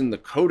reason the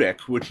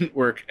codec wouldn't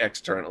work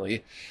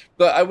externally.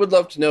 But I would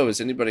love to know, has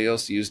anybody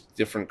else used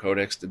different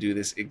codecs to do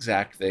this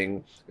exact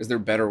thing? Is there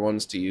better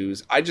ones to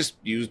use? I just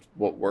used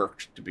what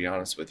worked, to be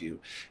honest with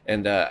you.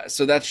 And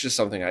so that's just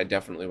something I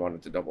definitely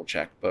wanted to double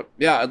check. But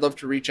yeah, I'd love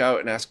to reach out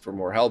and ask for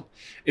more help.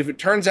 If it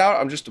turns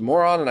out I'm just a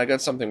moron and I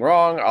got something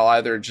wrong, I'll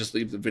either just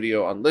leave the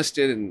video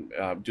unlisted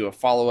and do a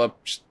follow-up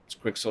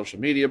quick social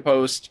media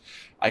post.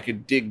 I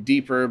could dig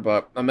deeper,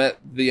 but I'm at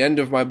the end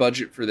of my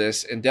budget for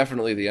this and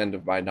definitely the end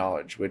of my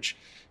knowledge, which,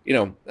 you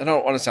know, I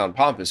don't want to sound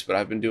pompous, but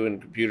I've been doing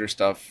computer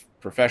stuff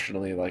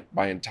professionally like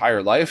my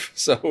entire life.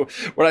 So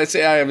when I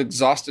say I have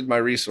exhausted my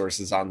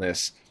resources on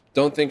this,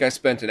 don't think I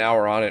spent an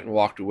hour on it and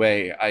walked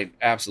away. I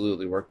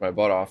absolutely worked my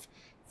butt off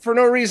for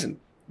no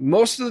reason.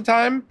 Most of the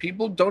time,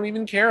 people don't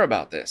even care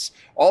about this.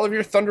 All of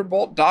your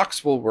Thunderbolt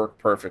docks will work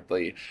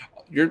perfectly.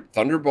 Your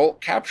Thunderbolt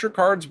capture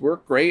cards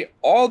work great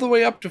all the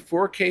way up to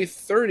 4K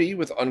 30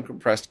 with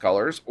uncompressed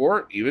colors,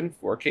 or even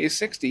 4K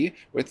 60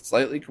 with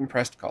slightly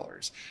compressed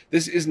colors.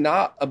 This is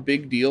not a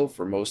big deal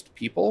for most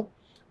people,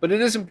 but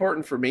it is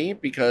important for me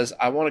because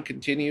I want to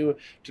continue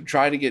to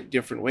try to get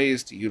different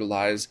ways to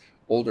utilize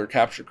older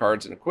capture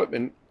cards and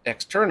equipment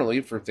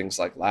externally for things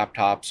like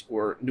laptops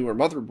or newer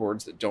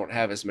motherboards that don't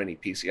have as many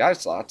PCI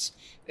slots.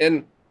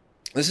 And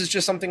this is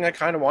just something I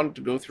kind of wanted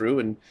to go through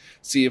and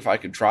see if I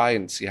could try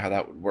and see how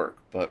that would work.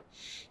 But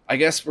I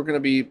guess we're going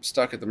to be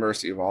stuck at the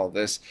mercy of all of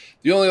this.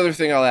 The only other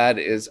thing I'll add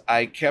is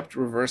I kept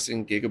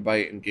reversing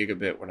gigabyte and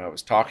gigabit when I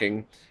was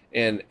talking.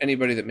 And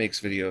anybody that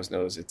makes videos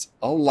knows it's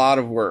a lot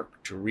of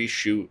work to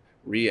reshoot,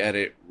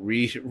 re-edit,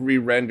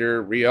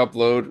 re-render,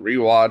 re-upload,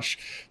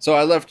 re-watch. So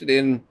I left it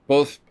in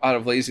both out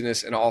of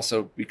laziness and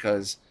also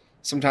because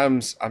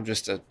sometimes I'm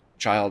just a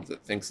child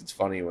that thinks it's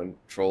funny when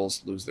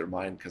trolls lose their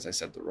mind because I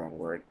said the wrong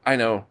word. I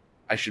know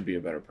I should be a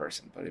better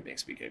person, but it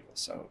makes me giggle,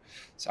 so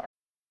sorry.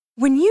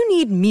 When you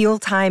need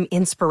mealtime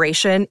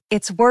inspiration,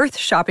 it's worth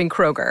shopping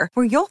Kroger,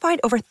 where you'll find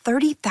over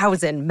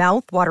 30,000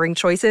 mouth-watering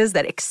choices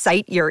that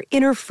excite your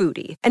inner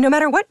foodie. And no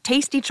matter what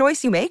tasty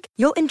choice you make,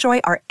 you'll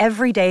enjoy our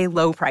everyday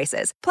low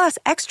prices, plus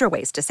extra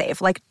ways to save,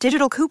 like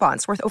digital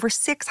coupons worth over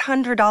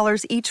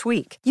 $600 each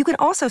week. You can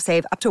also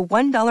save up to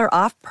 $1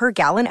 off per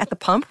gallon at the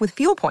pump with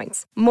fuel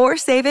points. More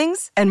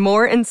savings and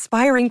more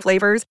inspiring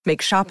flavors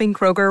make shopping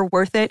Kroger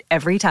worth it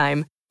every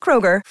time.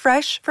 Kroger,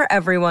 fresh for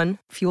everyone.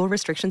 Fuel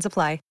restrictions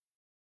apply.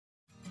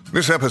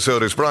 This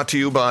episode is brought to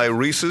you by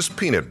Reese's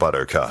Peanut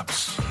Butter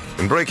Cups.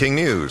 In breaking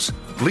news,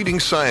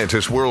 leading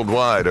scientists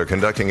worldwide are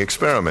conducting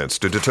experiments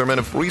to determine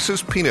if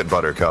Reese's Peanut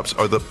Butter Cups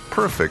are the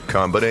perfect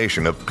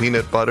combination of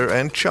peanut butter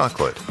and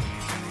chocolate.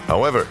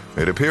 However,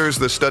 it appears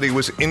the study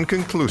was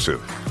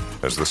inconclusive,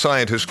 as the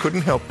scientists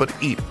couldn't help but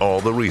eat all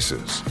the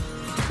Reese's.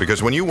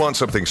 Because when you want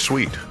something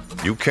sweet,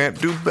 you can't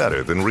do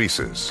better than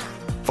Reese's.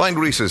 Find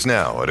Reese's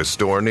now at a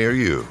store near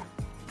you.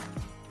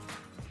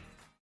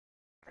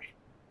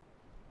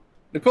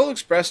 Nicole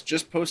Express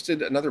just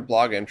posted another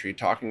blog entry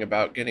talking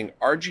about getting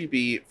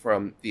RGB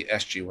from the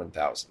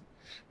SG-1000.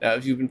 Now,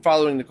 if you've been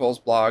following Nicole's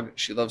blog,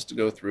 she loves to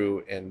go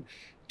through and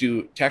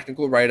do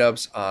technical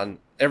write-ups on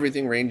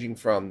everything ranging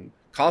from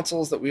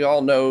consoles that we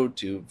all know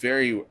to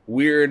very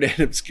weird and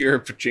obscure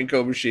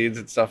pachinko machines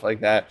and stuff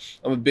like that.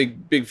 I'm a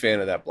big fan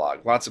of that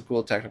blog. Lots of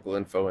cool technical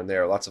info in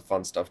there, lots of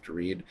fun stuff to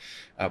read.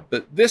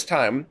 But this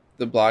time,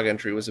 the blog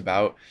entry was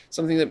about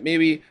something that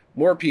maybe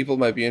more people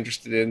might be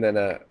interested in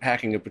than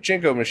hacking a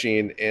pachinko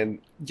machine and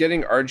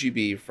getting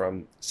RGB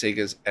from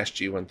Sega's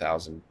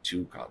SG-1000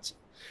 II console.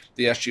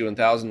 The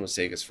SG-1000 was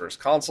Sega's first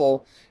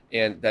console,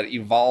 and that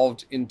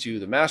evolved into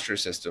the Master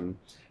System.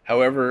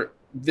 However,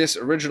 this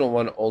original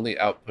one only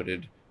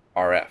outputted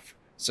RF.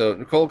 So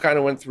Nicole kind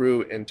of went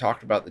through and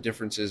talked about the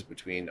differences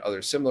between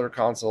other similar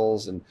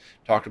consoles and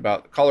talked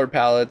about the color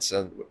palettes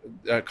and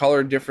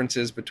color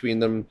differences between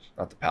them.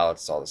 Not the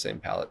palettes, it's all the same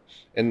palette.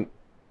 And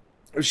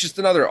it was just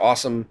another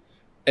awesome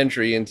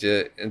entry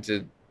into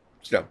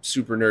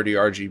super nerdy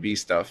RGB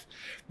stuff.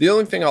 The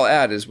only thing I'll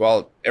add is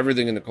while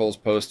everything in Nicole's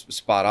post was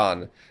spot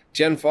on,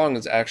 Tianfeng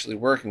is actually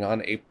working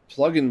on a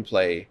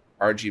plug-and-play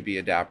RGB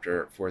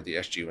adapter for the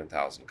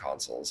SG-1000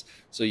 consoles.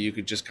 So you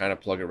could just kind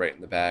of plug it right in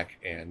the back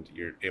and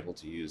you're able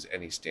to use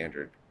any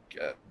standard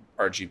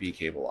RGB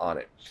cable on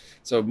it.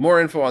 So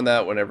more info on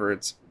that whenever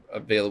it's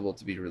available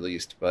to be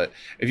released. But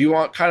if you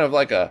want kind of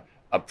like a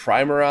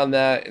primer on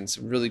that and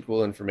some really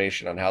cool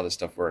information on how this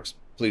stuff works,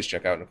 please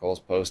check out Nicole's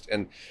post.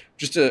 And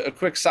just a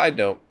quick side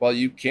note, while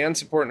you can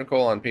support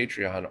Nicole on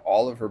Patreon,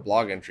 all of her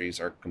blog entries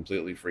are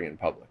completely free and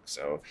public.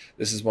 So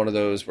this is one of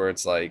those where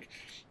it's like,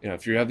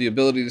 if you have the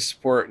ability to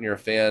support and you're a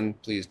fan,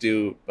 please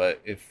do.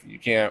 But if you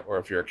can't, or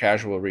if you're a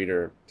casual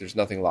reader, there's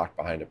nothing locked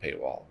behind a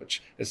paywall,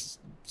 which is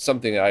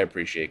something that I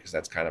appreciate because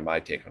that's kind of my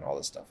take on all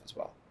this stuff as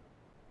well.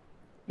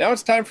 Now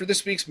it's time for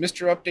this week's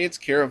Mr. Updates,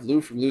 care of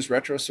Lou from Lou's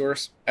Retro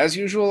Source. As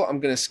usual, I'm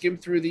going to skim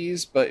through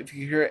these, but if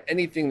you hear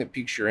anything that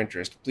piques your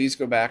interest, please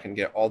go back and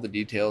get all the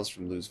details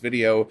from Lou's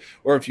video,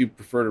 or if you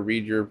prefer to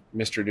read your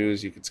Mr.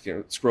 News, you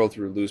could scroll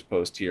through Lou's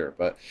post here.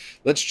 But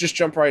let's just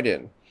jump right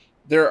in.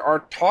 There are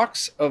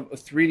talks of a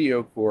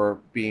 3DO core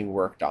being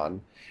worked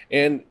on,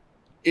 and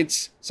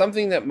it's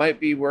something that might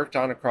be worked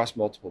on across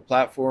multiple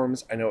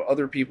platforms. I know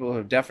other people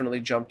have definitely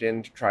jumped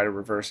in to try to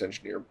reverse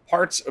engineer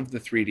parts of the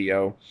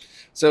 3DO.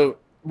 So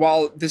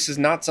while this is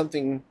not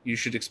something you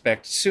should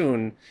expect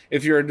soon,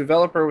 if you're a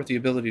developer with the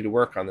ability to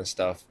work on this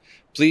stuff,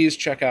 please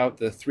check out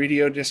the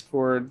 3DO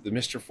Discord, the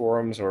Mr.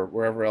 Forums, or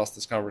wherever else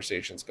this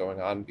conversation is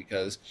going on,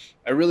 because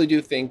I really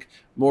do think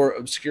more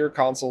obscure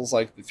consoles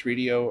like the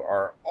 3DO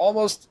are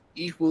almost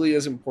equally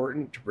as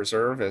important to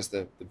preserve as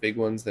the big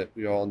ones that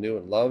we all knew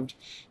and loved,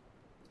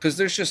 because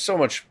there's just so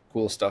much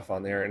cool stuff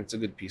on there, and it's a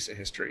good piece of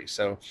history.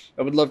 So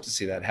I would love to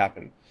see that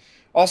happen.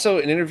 Also,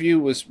 an interview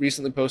was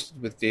recently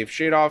posted with Dave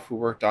Shadoff, who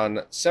worked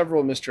on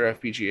several Mr.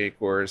 FPGA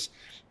cores,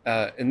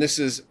 and this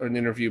is an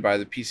interview by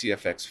the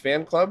PCFX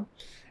fan club.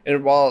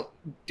 And while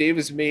Dave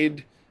has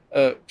made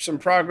some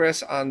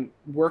progress on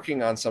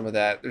working on some of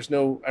that,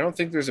 I don't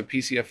think there's a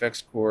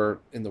PCFX core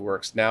in the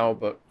works now,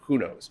 but who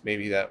knows?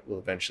 Maybe that will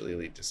eventually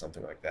lead to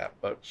something like that.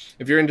 But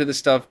if you're into this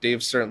stuff,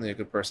 Dave's certainly a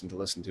good person to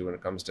listen to when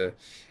it comes to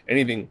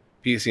anything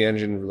PC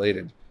Engine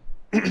related.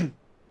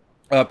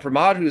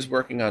 Pramod, who's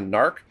working on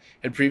NARC,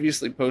 had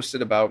previously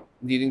posted about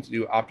needing to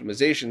do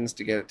optimizations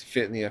to get it to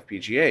fit in the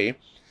FPGA,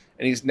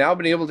 and he's now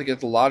been able to get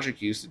the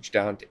logic usage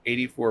down to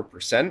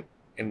 84%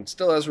 and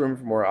still has room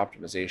for more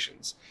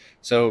optimizations.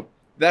 So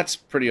that's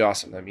pretty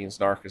awesome. That means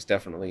NARC is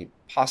definitely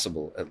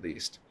possible, at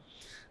least.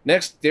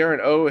 Next, Darren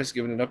O has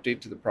given an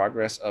update to the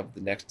progress of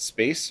the Next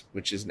Space,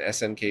 which is an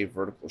SNK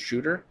vertical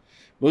shooter.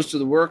 Most of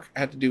the work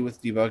had to do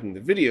with debugging the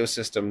video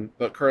system,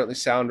 but currently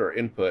sound or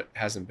input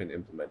hasn't been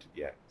implemented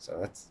yet. So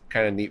that's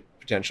kind of neat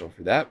potential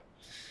for that.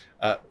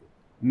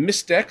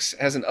 Mistex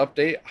has an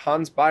update.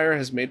 Hans Beyer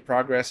has made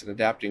progress in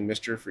adapting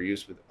Mister for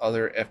use with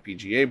other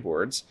FPGA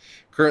boards.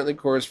 Currently,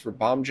 cores for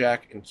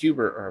BombJack and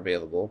Qbert are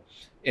available,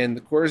 and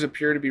the cores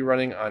appear to be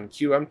running on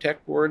QMTech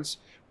boards,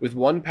 with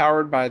one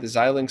powered by the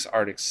Xilinx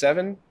Arctic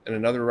 7 and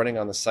another running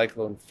on the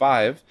Cyclone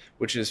 5,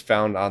 which is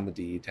found on the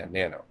DE10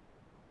 Nano.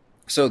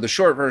 So the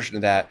short version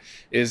of that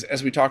is,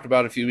 as we talked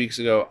about a few weeks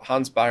ago,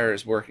 Hans Beyer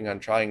is working on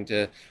trying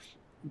to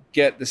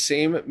get the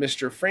same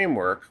Mr.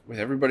 framework with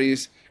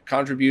everybody's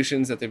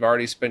contributions that they've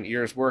already spent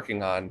years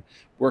working on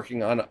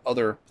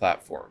other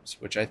platforms,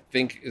 which I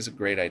think is a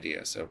great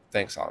idea. So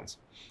thanks, Hans.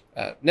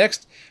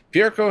 Next,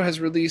 Pierco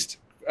has released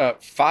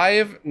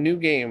 5 new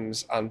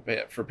games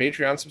for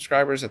Patreon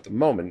subscribers at the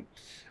moment.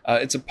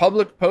 It's a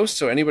public post,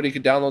 so anybody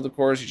could download the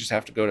cores. You just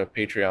have to go to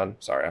Patreon.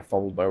 Sorry, I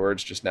fumbled my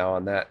words just now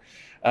on that.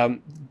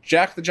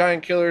 Jack the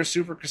Giant Killer,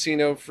 Super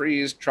Casino,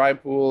 Freeze,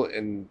 Tripool,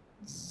 and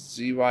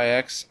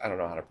ZYX. I don't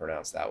know how to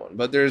pronounce that one,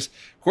 but there's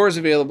cores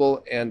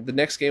available, and the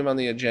next game on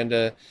the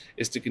agenda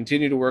is to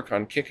continue to work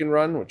on Kick and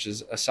Run, which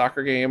is a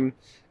soccer game,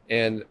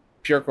 and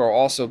Pierco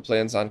also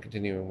plans on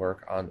continuing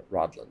work on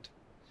Rodland.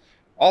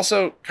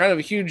 Also, kind of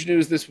a huge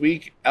news this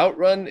week,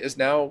 Outrun is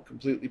now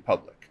completely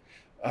public.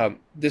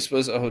 This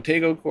was a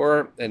Hotego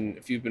core, and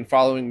if you've been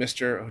following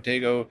Mr.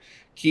 Hotego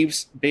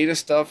keeps beta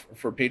stuff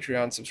for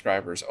Patreon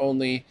subscribers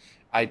only.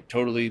 I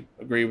totally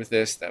agree with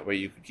this. That way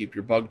you could keep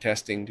your bug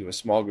testing to a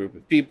small group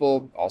of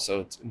people. Also,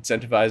 it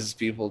incentivizes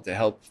people to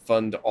help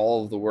fund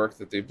all of the work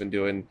that they've been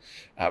doing.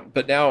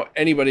 But now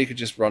anybody could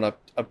just run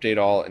update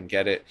all and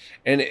get it.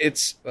 And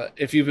it's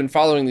if you've been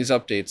following these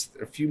updates,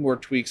 a few more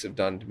tweaks have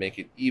done to make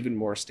it even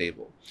more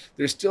stable.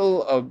 There's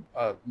still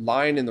a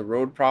line in the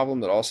road problem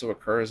that also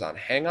occurs on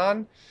Hang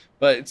On,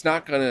 but it's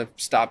not going to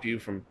stop you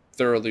from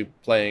thoroughly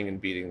playing and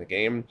beating the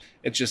game.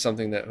 It's just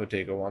something that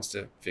Hotego wants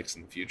to fix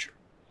in the future.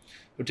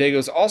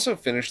 Hotego's also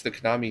finished the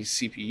Konami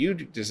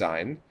CPU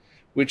design,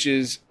 which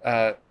is,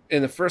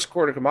 in the first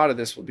core to come out of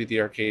this will be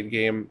the arcade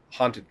game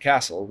Haunted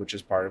Castle, which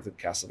is part of the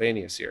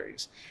Castlevania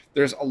series.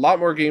 There's a lot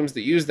more games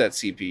that use that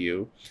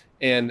CPU,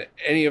 and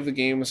any of the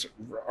games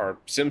are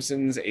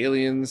Simpsons,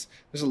 Aliens,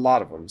 there's a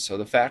lot of them. So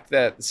the fact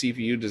that the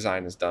CPU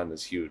design is done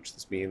is huge.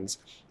 This means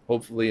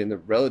hopefully in the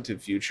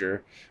relative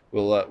future,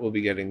 we'll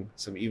be getting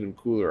some even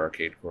cooler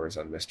arcade cores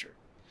on Mister.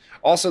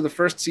 Also, the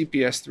first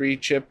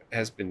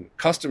CPS3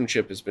 custom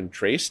chip has been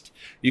traced.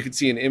 You can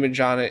see an image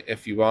on it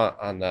if you want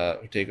on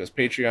Hotego's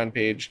Patreon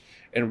page.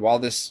 And while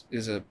this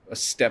is a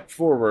step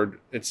forward,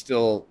 it's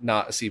still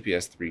not a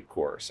CPS3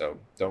 core. So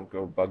don't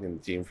go bugging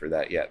the team for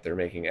that yet. They're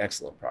making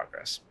excellent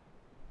progress.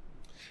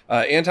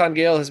 Anton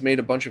Gale has made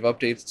a bunch of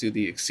updates to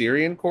the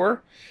Xerion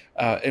core,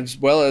 as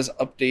well as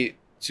update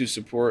to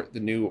support the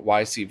new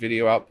YC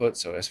video output,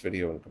 so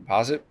S-Video and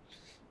Composite.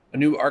 A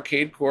new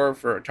arcade core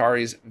for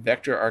Atari's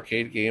vector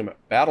arcade game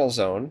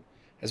Battlezone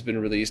has been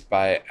released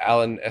by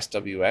Alan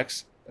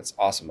SWX. That's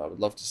awesome. I would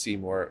love to see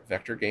more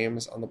vector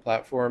games on the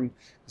platform,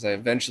 because I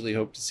eventually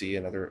hope to see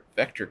another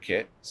vector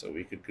kit so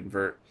we could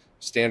convert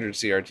standard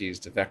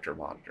CRTs to vector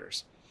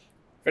monitors.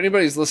 If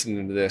anybody's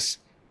listening to this,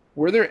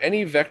 were there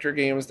any vector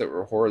games that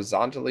were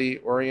horizontally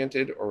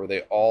oriented, or were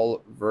they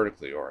all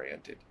vertically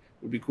oriented?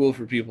 It would be cool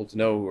for people to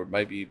know who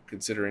might be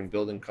considering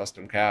building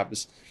custom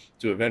cabs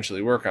to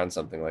eventually work on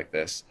something like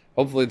this.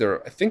 Hopefully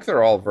I think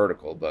they're all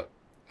vertical, but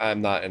I'm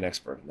not an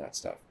expert in that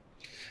stuff.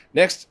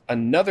 Next,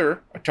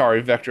 another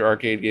Atari Vector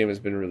arcade game has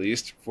been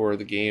released for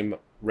the game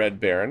Red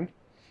Baron.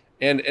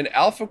 And an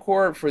alpha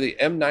core for the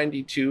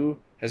M92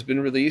 has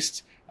been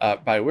released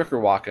by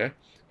Wickerwaka.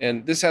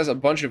 And this has a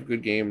bunch of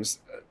good games.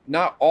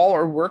 Not all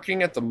are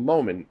working at the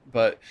moment,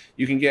 but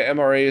you can get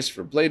MRAs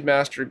for Blade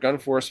Master, Gun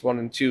Force 1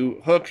 and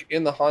 2, Hook,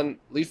 In the Hunt,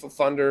 Lethal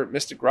Thunder,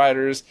 Mystic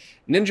Riders,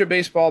 Ninja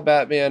Baseball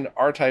Batman,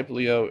 R-Type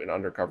Leo, and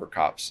Undercover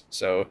Cops.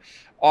 So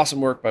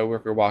awesome work by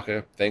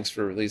Wickerwaka. Thanks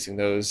for releasing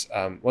those.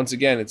 Once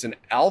again, it's an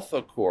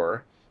alpha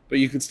core, but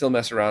you can still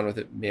mess around with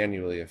it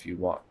manually if you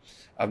want.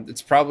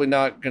 It's probably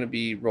not going to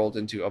be rolled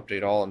into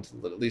Update All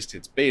until it at least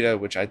hits beta,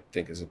 which I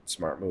think is a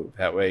smart move.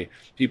 That way,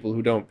 people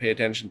who don't pay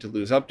attention to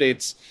lose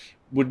updates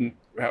wouldn't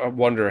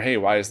wonder, hey,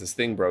 why is this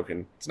thing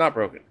broken? It's not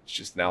broken. It's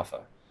just an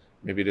alpha.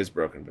 Maybe it is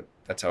broken, but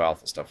that's how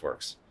alpha stuff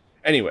works.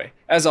 Anyway,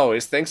 as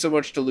always, thanks so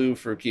much to Lou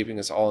for keeping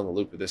us all in the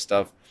loop with this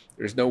stuff.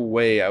 There's no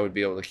way I would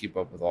be able to keep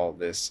up with all of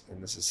this,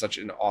 and this is such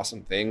an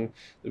awesome thing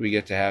that we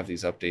get to have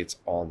these updates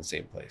all in the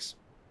same place.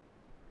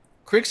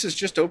 Crix has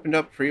just opened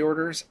up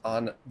pre-orders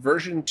on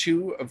version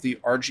 2 of the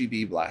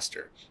RGB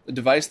Blaster, the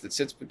device that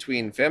sits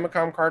between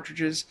Famicom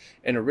cartridges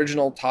and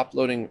original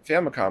top-loading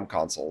Famicom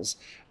consoles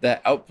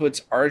that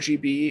outputs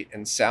RGB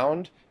and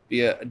sound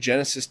via a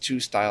Genesis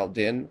 2 style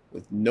DIN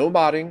with no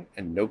modding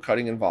and no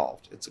cutting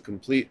involved. It's a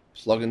complete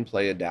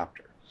plug-and-play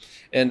adapter.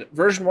 And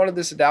version 1 of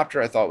this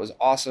adapter I thought was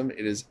awesome.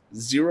 It is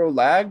zero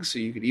lag, so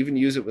you could even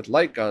use it with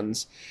light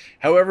guns.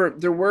 However,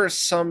 there were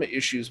some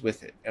issues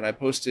with it, and I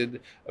posted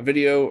a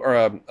video or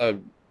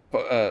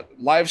a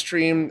live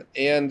stream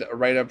and a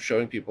write-up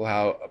showing people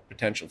how a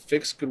potential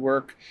fix could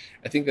work.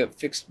 I think that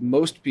fixed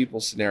most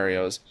people's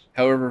scenarios.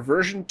 However,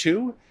 version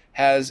 2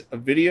 has a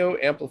video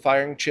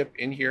amplifying chip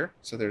in here,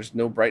 so there's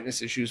no brightness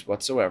issues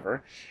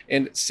whatsoever.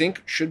 And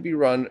sync should be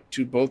run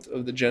to both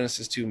of the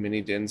Genesis 2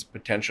 mini DIN's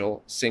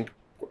potential sync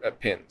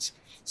pins.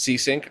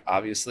 C-Sync,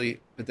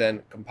 obviously, but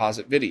then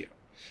composite video.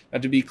 Now,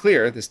 to be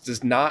clear, this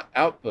does not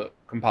output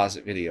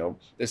composite video.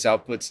 This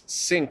outputs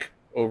sync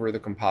over the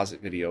composite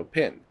video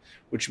pin,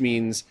 which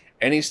means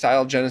any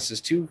style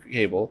Genesis 2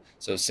 cable,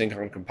 so sync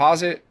on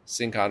composite,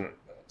 sync on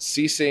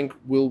C-Sync,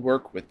 will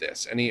work with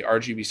this. Any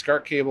RGB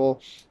SCART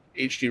cable,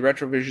 HD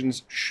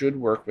Retrovisions should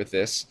work with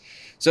this.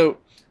 So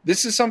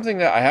this is something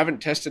that I haven't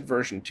tested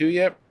version 2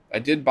 yet. I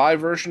did buy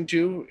version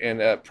 2,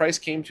 and price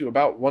came to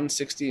about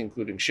 $160,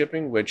 including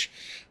shipping, which,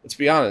 let's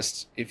be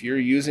honest, if you're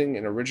using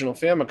an original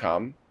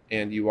Famicom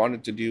and you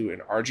wanted to do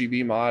an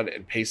RGB mod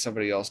and pay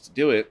somebody else to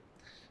do it,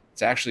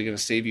 it's actually going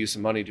to save you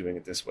some money doing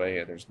it this way,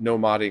 and there's no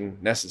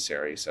modding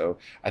necessary. So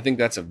I think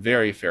that's a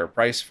very fair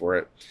price for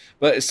it.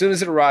 But as soon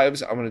as it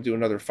arrives, I'm going to do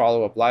another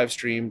follow-up live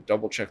stream,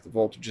 double-check the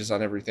voltages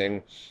on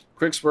everything.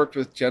 Crix worked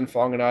with Jen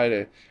Fong and I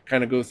to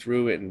kind of go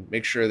through it and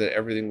make sure that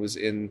everything was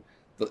in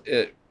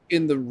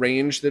the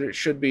range that it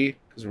should be,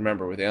 because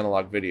remember, with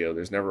analog video,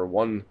 there's never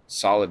one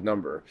solid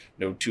number.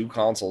 No two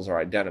consoles are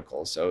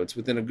identical, so it's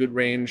within a good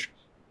range.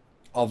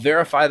 I'll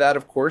verify that,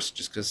 of course,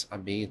 just because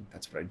I'm me,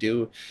 that's what I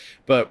do.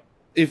 But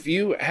if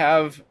you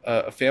have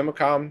a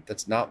Famicom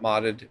that's not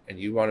modded and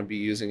you want to be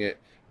using it,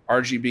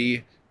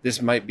 RGB,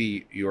 this might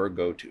be your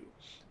go-to.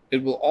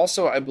 It will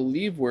also, I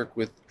believe, work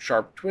with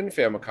Sharp Twin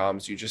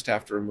Famicoms. You just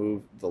have to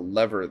remove the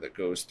lever that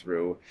goes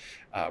through.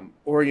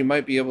 Or you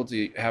might be able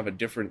to have a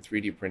different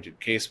 3D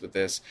printed case with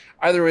this.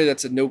 Either way,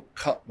 that's a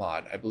no-cut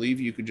mod. I believe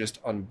you could just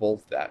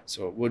unbolt that,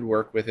 so it would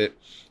work with it.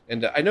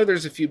 And I know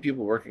there's a few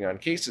people working on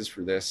cases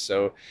for this,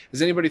 so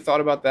has anybody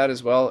thought about that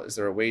as well? Is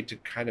there a way to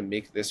kind of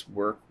make this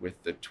work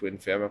with the Twin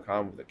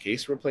Famicom with a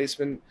case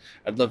replacement?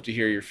 I'd love to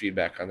hear your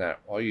feedback on that.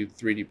 All you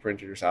 3D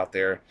printers out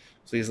there,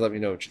 please let me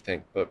know what you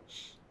think. But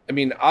I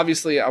mean,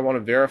 obviously, I want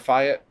to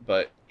verify it,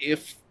 but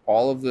if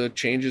all of the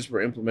changes were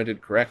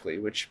implemented correctly,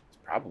 which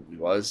probably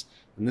was,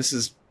 then this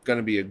is going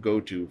to be a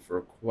go-to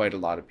for quite a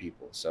lot of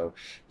people. So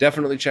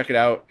definitely check it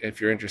out if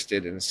you're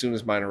interested, and as soon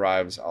as mine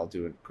arrives, I'll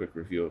do a quick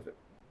review of it.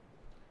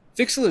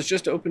 Fixel has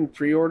just opened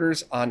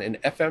pre-orders on an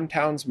FM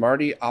Towns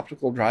Marty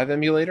optical drive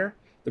emulator.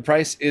 The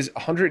price is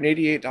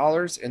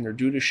 $188, and they're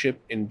due to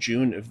ship in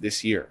June of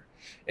this year.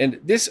 And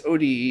this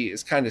ODE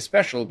is kind of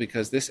special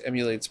because this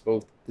emulates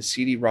both the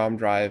CD-ROM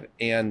drive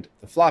and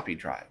the floppy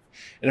drive.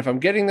 And if I'm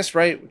getting this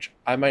right, which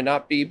I might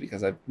not be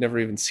because I've never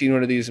even seen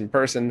one of these in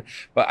person,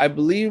 but I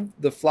believe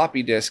the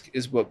floppy disk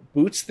is what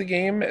boots the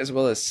game as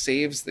well as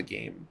saves the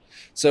game.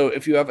 So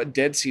if you have a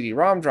dead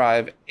CD-ROM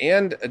drive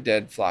and a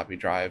dead floppy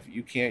drive,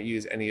 you can't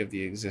use any of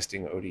the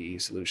existing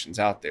ODE solutions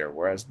out there,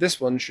 whereas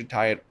this one should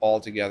tie it all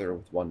together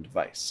with one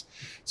device.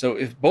 So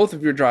if both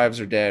of your drives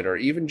are dead, or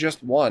even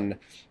just one,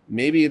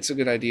 maybe it's a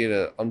good idea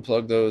to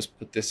unplug those,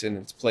 put this in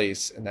its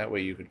place, and that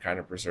way you could kind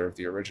of preserve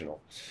the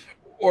original.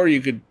 Or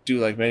you could do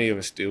like many of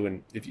us do,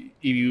 and if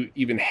you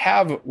even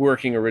have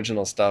working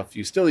original stuff,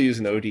 you still use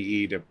an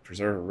ODE to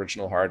preserve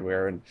original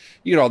hardware, and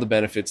you get all the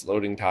benefits,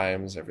 loading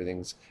times,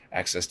 everything's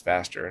accessed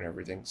faster and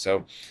everything.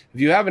 So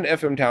if you have an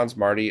FM Towns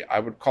Marty, I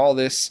would call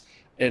this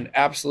an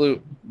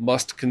absolute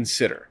must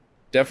consider.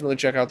 Definitely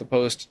check out the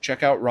post.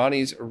 Check out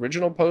Ronnie's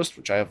original post,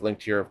 which I have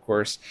linked here, of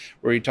course,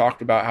 where he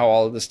talked about how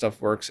all of this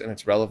stuff works and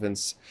its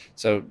relevance.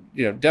 So,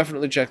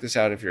 definitely check this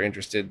out if you're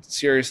interested.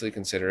 Seriously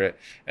consider it.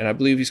 And I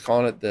believe he's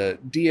calling it the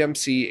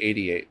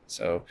DMC88.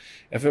 So,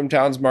 FM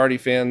Towns Marty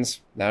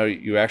fans, now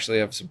you actually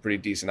have some pretty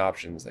decent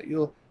options that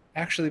you'll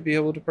actually be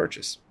able to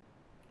purchase.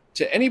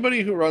 To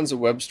anybody who runs a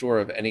web store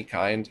of any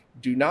kind,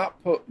 do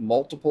not put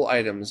multiple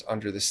items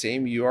under the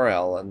same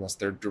URL unless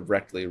they're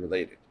directly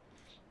related.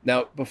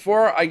 Now,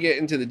 before I get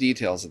into the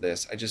details of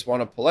this, I just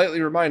want to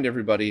politely remind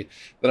everybody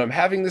that I'm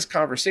having this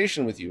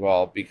conversation with you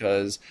all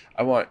because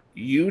I want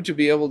you to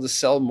be able to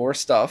sell more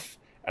stuff,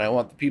 and I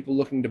want the people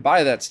looking to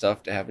buy that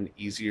stuff to have an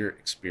easier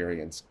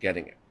experience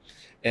getting it.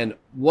 And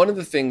one of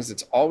the things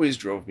that's always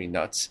drove me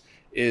nuts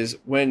is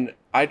when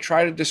I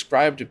try to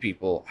describe to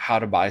people how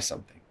to buy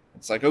something.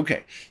 It's like,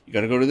 okay, you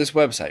got to go to this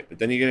website, but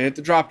then you got to hit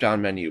the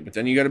drop-down menu, but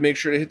then you got to make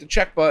sure to hit the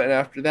check button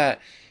after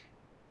that.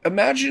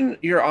 Imagine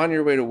you're on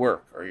your way to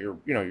work, or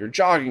you're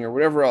jogging or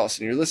whatever else,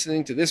 and you're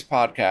listening to this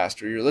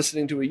podcast, or you're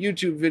listening to a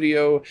YouTube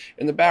video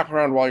in the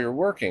background while you're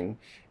working,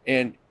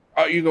 and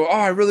you go, oh,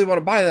 I really want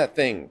to buy that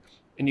thing.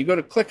 And you go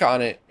to click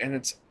on it, and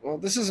it's, well,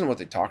 this isn't what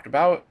they talked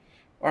about.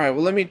 All right,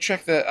 well, let me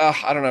check that.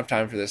 I don't have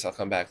time for this. I'll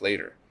come back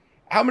later.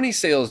 How many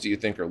sales do you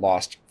think are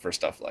lost for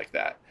stuff like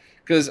that?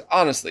 Because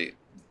honestly,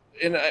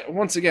 and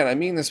once again, I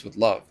mean this with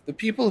love, the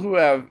people who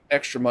have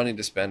extra money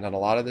to spend on a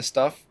lot of this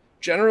stuff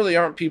generally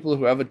aren't people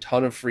who have a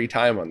ton of free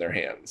time on their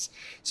hands.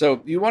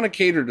 So you want to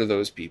cater to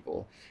those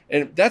people.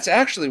 And that's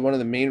actually one of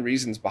the main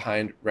reasons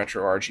behind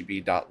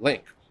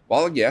RetroRGB.link.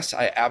 While yes,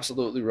 I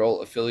absolutely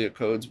roll affiliate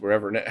codes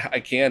wherever I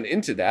can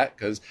into that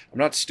because I'm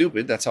not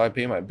stupid. That's how I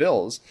pay my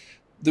bills.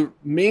 The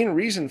main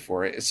reason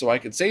for it is so I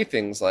could say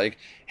things like,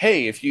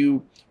 hey, if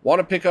you want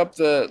to pick up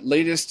the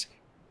latest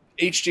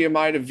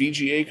HDMI to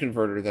VGA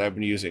converter that I've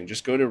been using,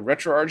 just go to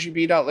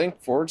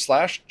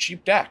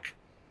RetroRGB.link/cheap DAC.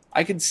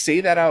 I could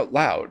say that out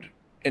loud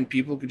and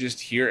people could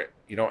just hear it.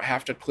 You don't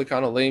have to click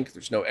on a link.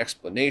 There's no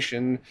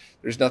explanation.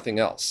 There's nothing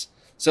else.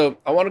 So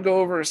I want to go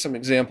over some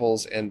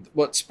examples. And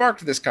what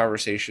sparked this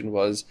conversation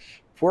was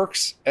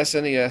Pork's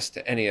SNES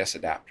to NES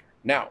adapter.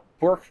 Now,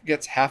 Pork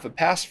gets half a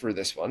pass for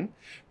this one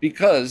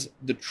because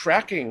the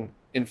tracking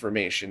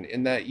information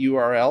in that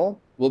URL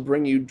will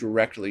bring you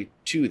directly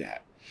to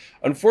that.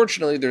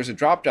 Unfortunately, there's a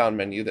drop-down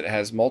menu that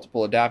has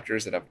multiple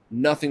adapters that have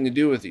nothing to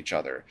do with each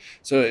other.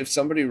 So if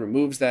somebody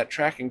removes that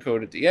tracking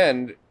code at the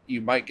end,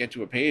 you might get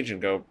to a page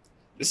and go,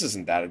 this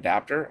isn't that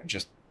adapter, and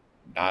just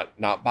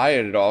not buy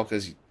it at all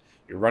because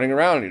you're running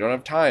around, you don't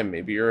have time.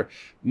 Maybe your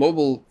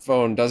mobile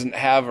phone doesn't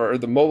have, or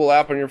the mobile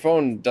app on your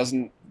phone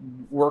doesn't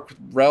work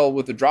well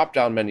with the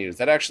drop-down menus.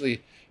 That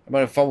actually, I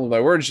might have fumbled my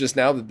words just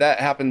now, that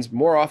happens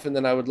more often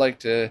than I would like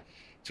to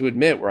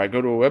admit, where I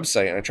go to a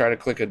website and I try to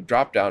click a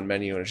drop-down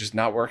menu and it's just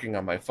not working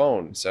on my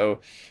phone.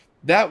 So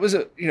that was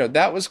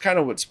kind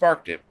of what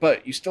sparked it,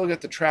 but you still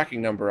get the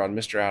tracking number on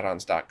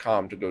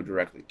MrAddons.com to go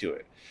directly to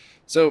it.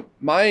 So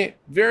my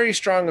very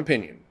strong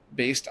opinion,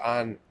 based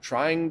on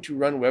trying to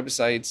run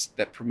websites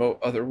that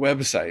promote other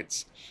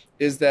websites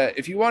is that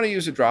if you want to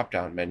use a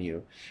drop-down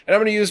menu, and I'm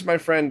going to use my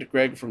friend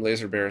Greg from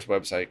Laser Bear's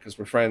website because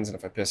we're friends, and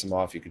if I piss him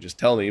off, you could just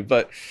tell me.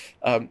 But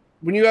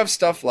when you have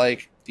stuff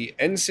like the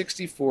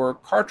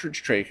N64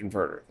 cartridge tray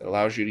converter that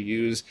allows you to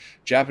use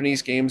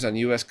Japanese games on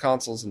US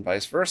consoles and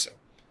vice versa,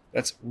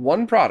 that's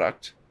one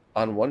product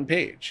on one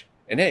page.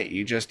 And hey,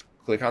 you just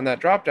click on that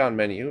drop-down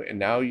menu, and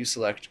now you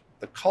select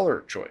the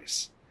color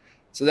choice.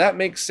 So that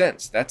makes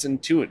sense. That's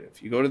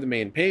intuitive. You go to the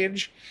main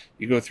page,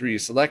 you go through, you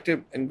select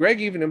it, and Greg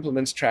even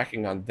implements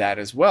tracking on that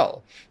as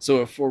well.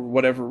 So if for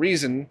whatever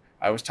reason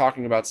I was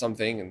talking about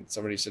something and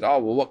somebody said, oh,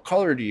 well, what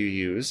color do you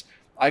use?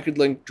 I could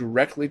link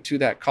directly to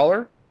that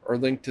color or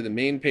link to the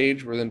main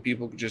page where then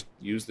people could just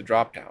use the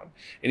drop-down.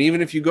 And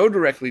even if you go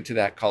directly to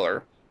that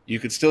color, you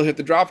could still hit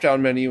the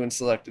drop-down menu and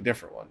select a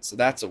different one. So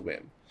that's a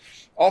win.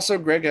 Also,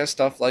 Greg has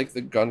stuff like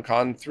the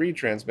GunCon 3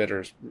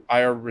 transmitters,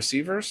 IR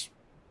receivers,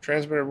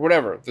 transmitter,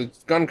 whatever, the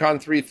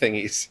GunCon 3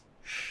 thingies.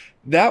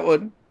 That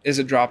one is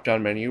a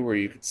drop-down menu where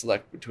you could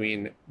select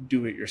between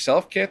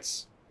do-it-yourself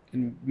kits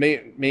and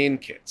main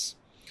kits.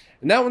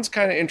 And that one's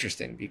kind of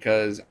interesting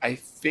because I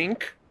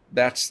think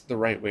that's the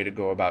right way to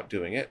go about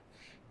doing it.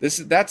 This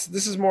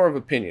is more of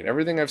opinion.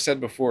 Everything I've said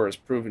before is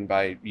proven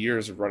by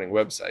years of running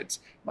websites.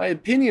 My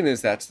opinion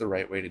is that's the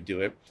right way to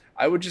do it.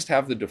 I would just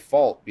have the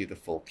default be the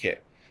full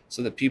kit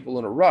so that people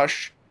in a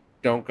rush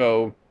don't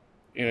go,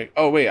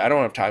 oh, wait, I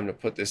don't have time to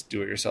put this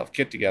do-it-yourself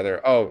kit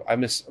together. Oh, I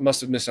must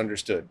have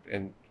misunderstood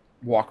and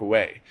walk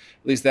away.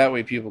 At least that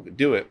way people could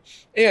do it.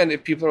 And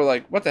if people are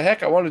like, what the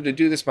heck, I wanted to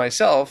do this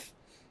myself,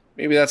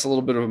 maybe that's a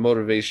little bit of a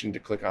motivation to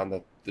click on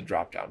the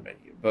drop-down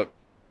menu. But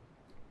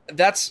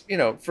that's,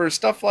 for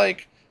stuff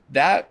like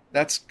that,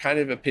 that's kind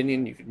of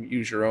opinion. You can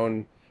use your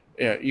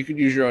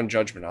own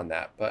judgment on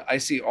that. But I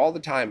see all the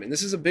time, and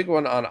this is a big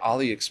one on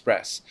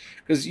AliExpress,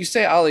 because you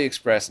say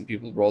AliExpress and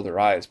people roll their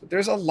eyes, but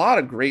there's a lot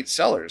of great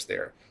sellers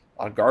there.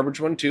 A lot of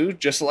garbage one too,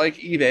 just like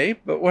eBay,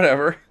 but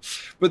whatever.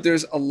 But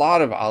there's a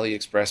lot of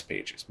AliExpress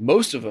pages,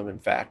 most of them, in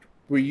fact,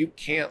 where you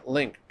can't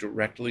link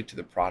directly to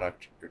the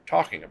product you're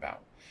talking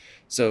about.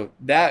 So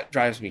that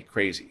drives me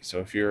crazy. So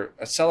if you're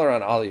a seller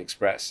on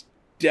AliExpress,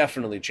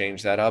 definitely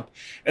change that up.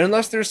 And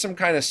unless there's some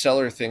kind of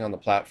seller thing on the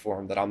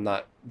platform that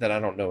I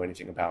don't know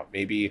anything about,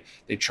 maybe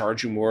they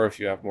charge you more if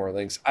you have more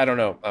links. I don't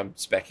know. I'm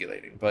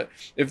speculating. But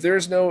if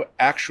there's no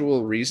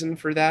actual reason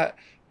for that,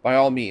 by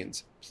all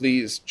means,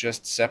 please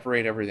just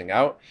separate everything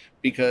out,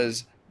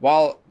 because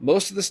while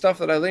most of the stuff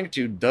that I link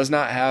to does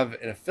not have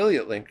an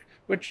affiliate link,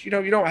 which, you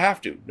don't have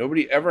to.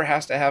 Nobody ever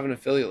has to have an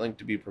affiliate link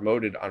to be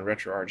promoted on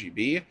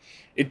RetroRGB.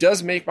 It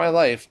does make my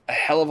life a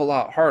hell of a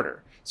lot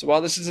harder. So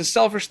while this is a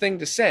selfish thing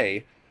to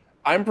say,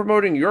 I'm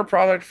promoting your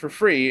product for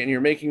free, and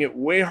you're making it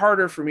way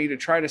harder for me to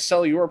try to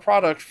sell your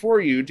product for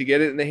you to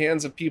get it in the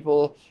hands of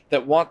people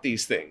that want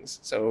these things.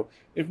 So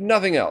if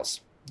nothing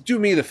else, do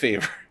me the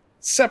favor.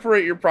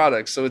 Separate your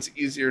products so it's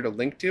easier to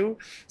link to.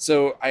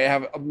 So I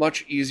have a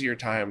much easier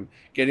time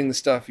getting the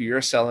stuff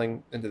you're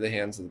selling into the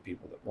hands of the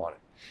people that want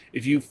it.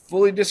 If you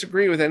fully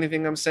disagree with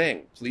anything I'm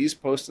saying, please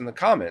post in the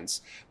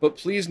comments, but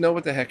please know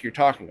what the heck you're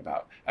talking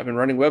about. I've been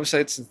running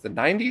websites since the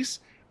 90s.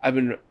 I've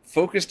been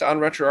focused on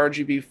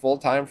RetroRGB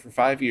full-time for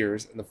 5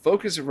 years, and the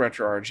focus of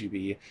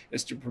RetroRGB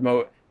is to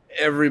promote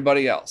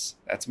everybody else.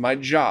 That's my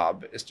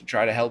job, is to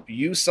try to help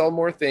you sell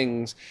more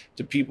things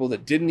to people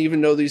that didn't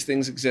even know these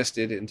things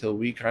existed until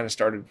we kind of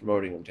started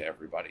promoting them to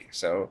everybody.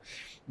 So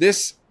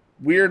this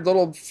weird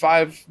little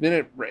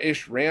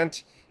 5-minute-ish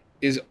rant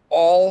is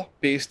all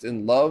based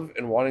in love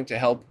and wanting to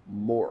help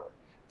more.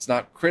 It's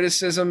not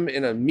criticism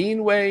in a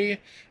mean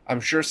way. I'm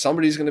sure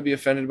somebody's going to be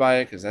offended by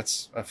it because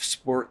that's a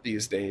sport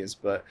these days,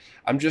 but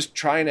I'm just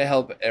trying to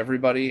help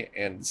everybody,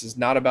 and this is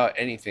not about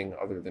anything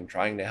other than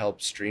trying to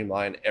help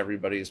streamline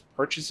everybody's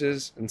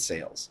purchases and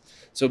sales.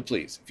 So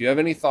please, if you have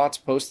any thoughts,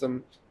 post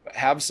them, but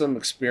have some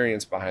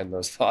experience behind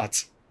those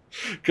thoughts.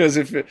 Because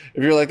if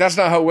you're like, that's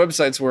not how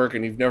websites work,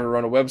 and you've never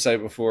run a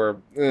website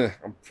before,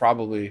 I'm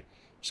probably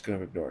just going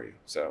to ignore you.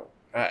 So,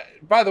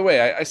 by the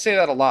way, I say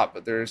that a lot,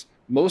 but there's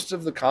most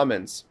of the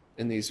comments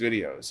in these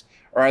videos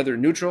are either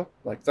neutral,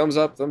 like thumbs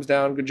up, thumbs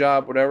down, good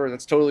job, whatever,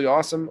 that's totally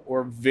awesome,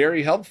 or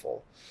very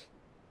helpful.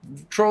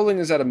 Trolling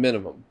is at a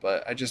minimum,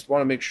 but I just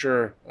want to make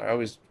sure I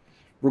always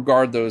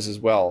regard those as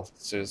well.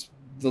 So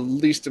the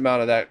least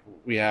amount of that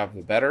we have,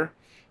 the better.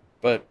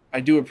 But I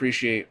do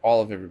appreciate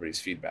all of everybody's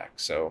feedback.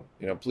 So,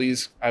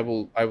 please, I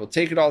will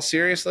take it all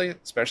seriously,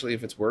 especially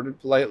if it's worded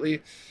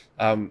politely.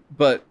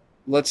 But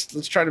let's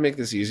try to make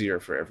this easier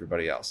for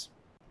everybody else.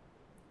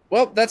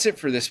 Well, that's it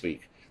for this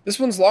week. This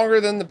one's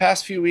longer than the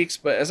past few weeks,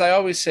 but as I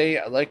always say,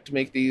 I like to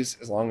make these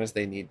as long as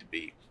they need to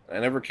be. I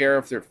never care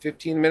if they're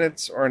 15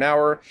 minutes or an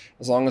hour,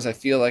 as long as I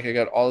feel like I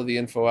got all of the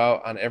info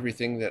out on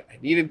everything that I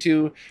needed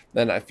to,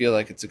 then I feel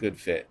like it's a good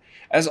fit.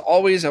 As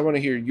always, I want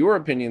to hear your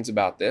opinions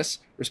about this.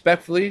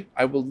 Respectfully,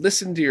 I will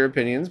listen to your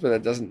opinions, but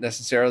that doesn't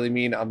necessarily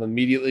mean I'm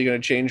immediately going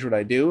to change what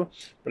I do.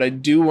 But I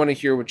do want to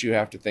hear what you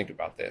have to think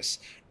about this.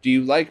 Do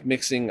you like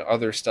mixing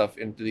other stuff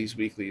into these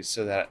weeklies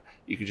so that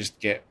you can just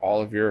get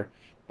all of your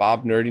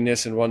Bob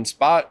nerdiness in one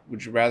spot?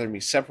 Would you rather me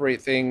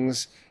separate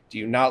things? Do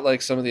you not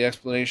like some of the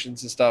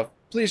explanations and stuff?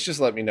 Please just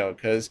let me know,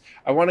 because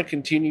I want to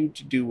continue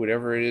to do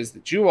whatever it is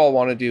that you all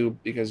want to do,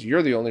 because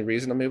you're the only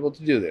reason I'm able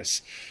to do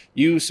this.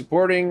 You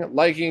supporting,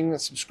 liking,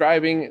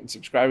 subscribing, and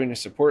subscribing to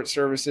support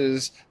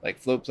services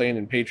like Floatplane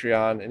and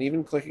Patreon, and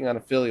even clicking on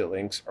affiliate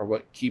links are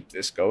what keep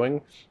this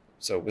going.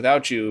 So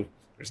without you,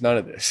 there's none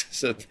of this.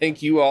 So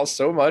thank you all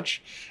so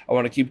much. I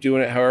want to keep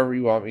doing it however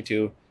you want me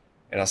to,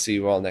 and I'll see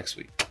you all next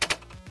week.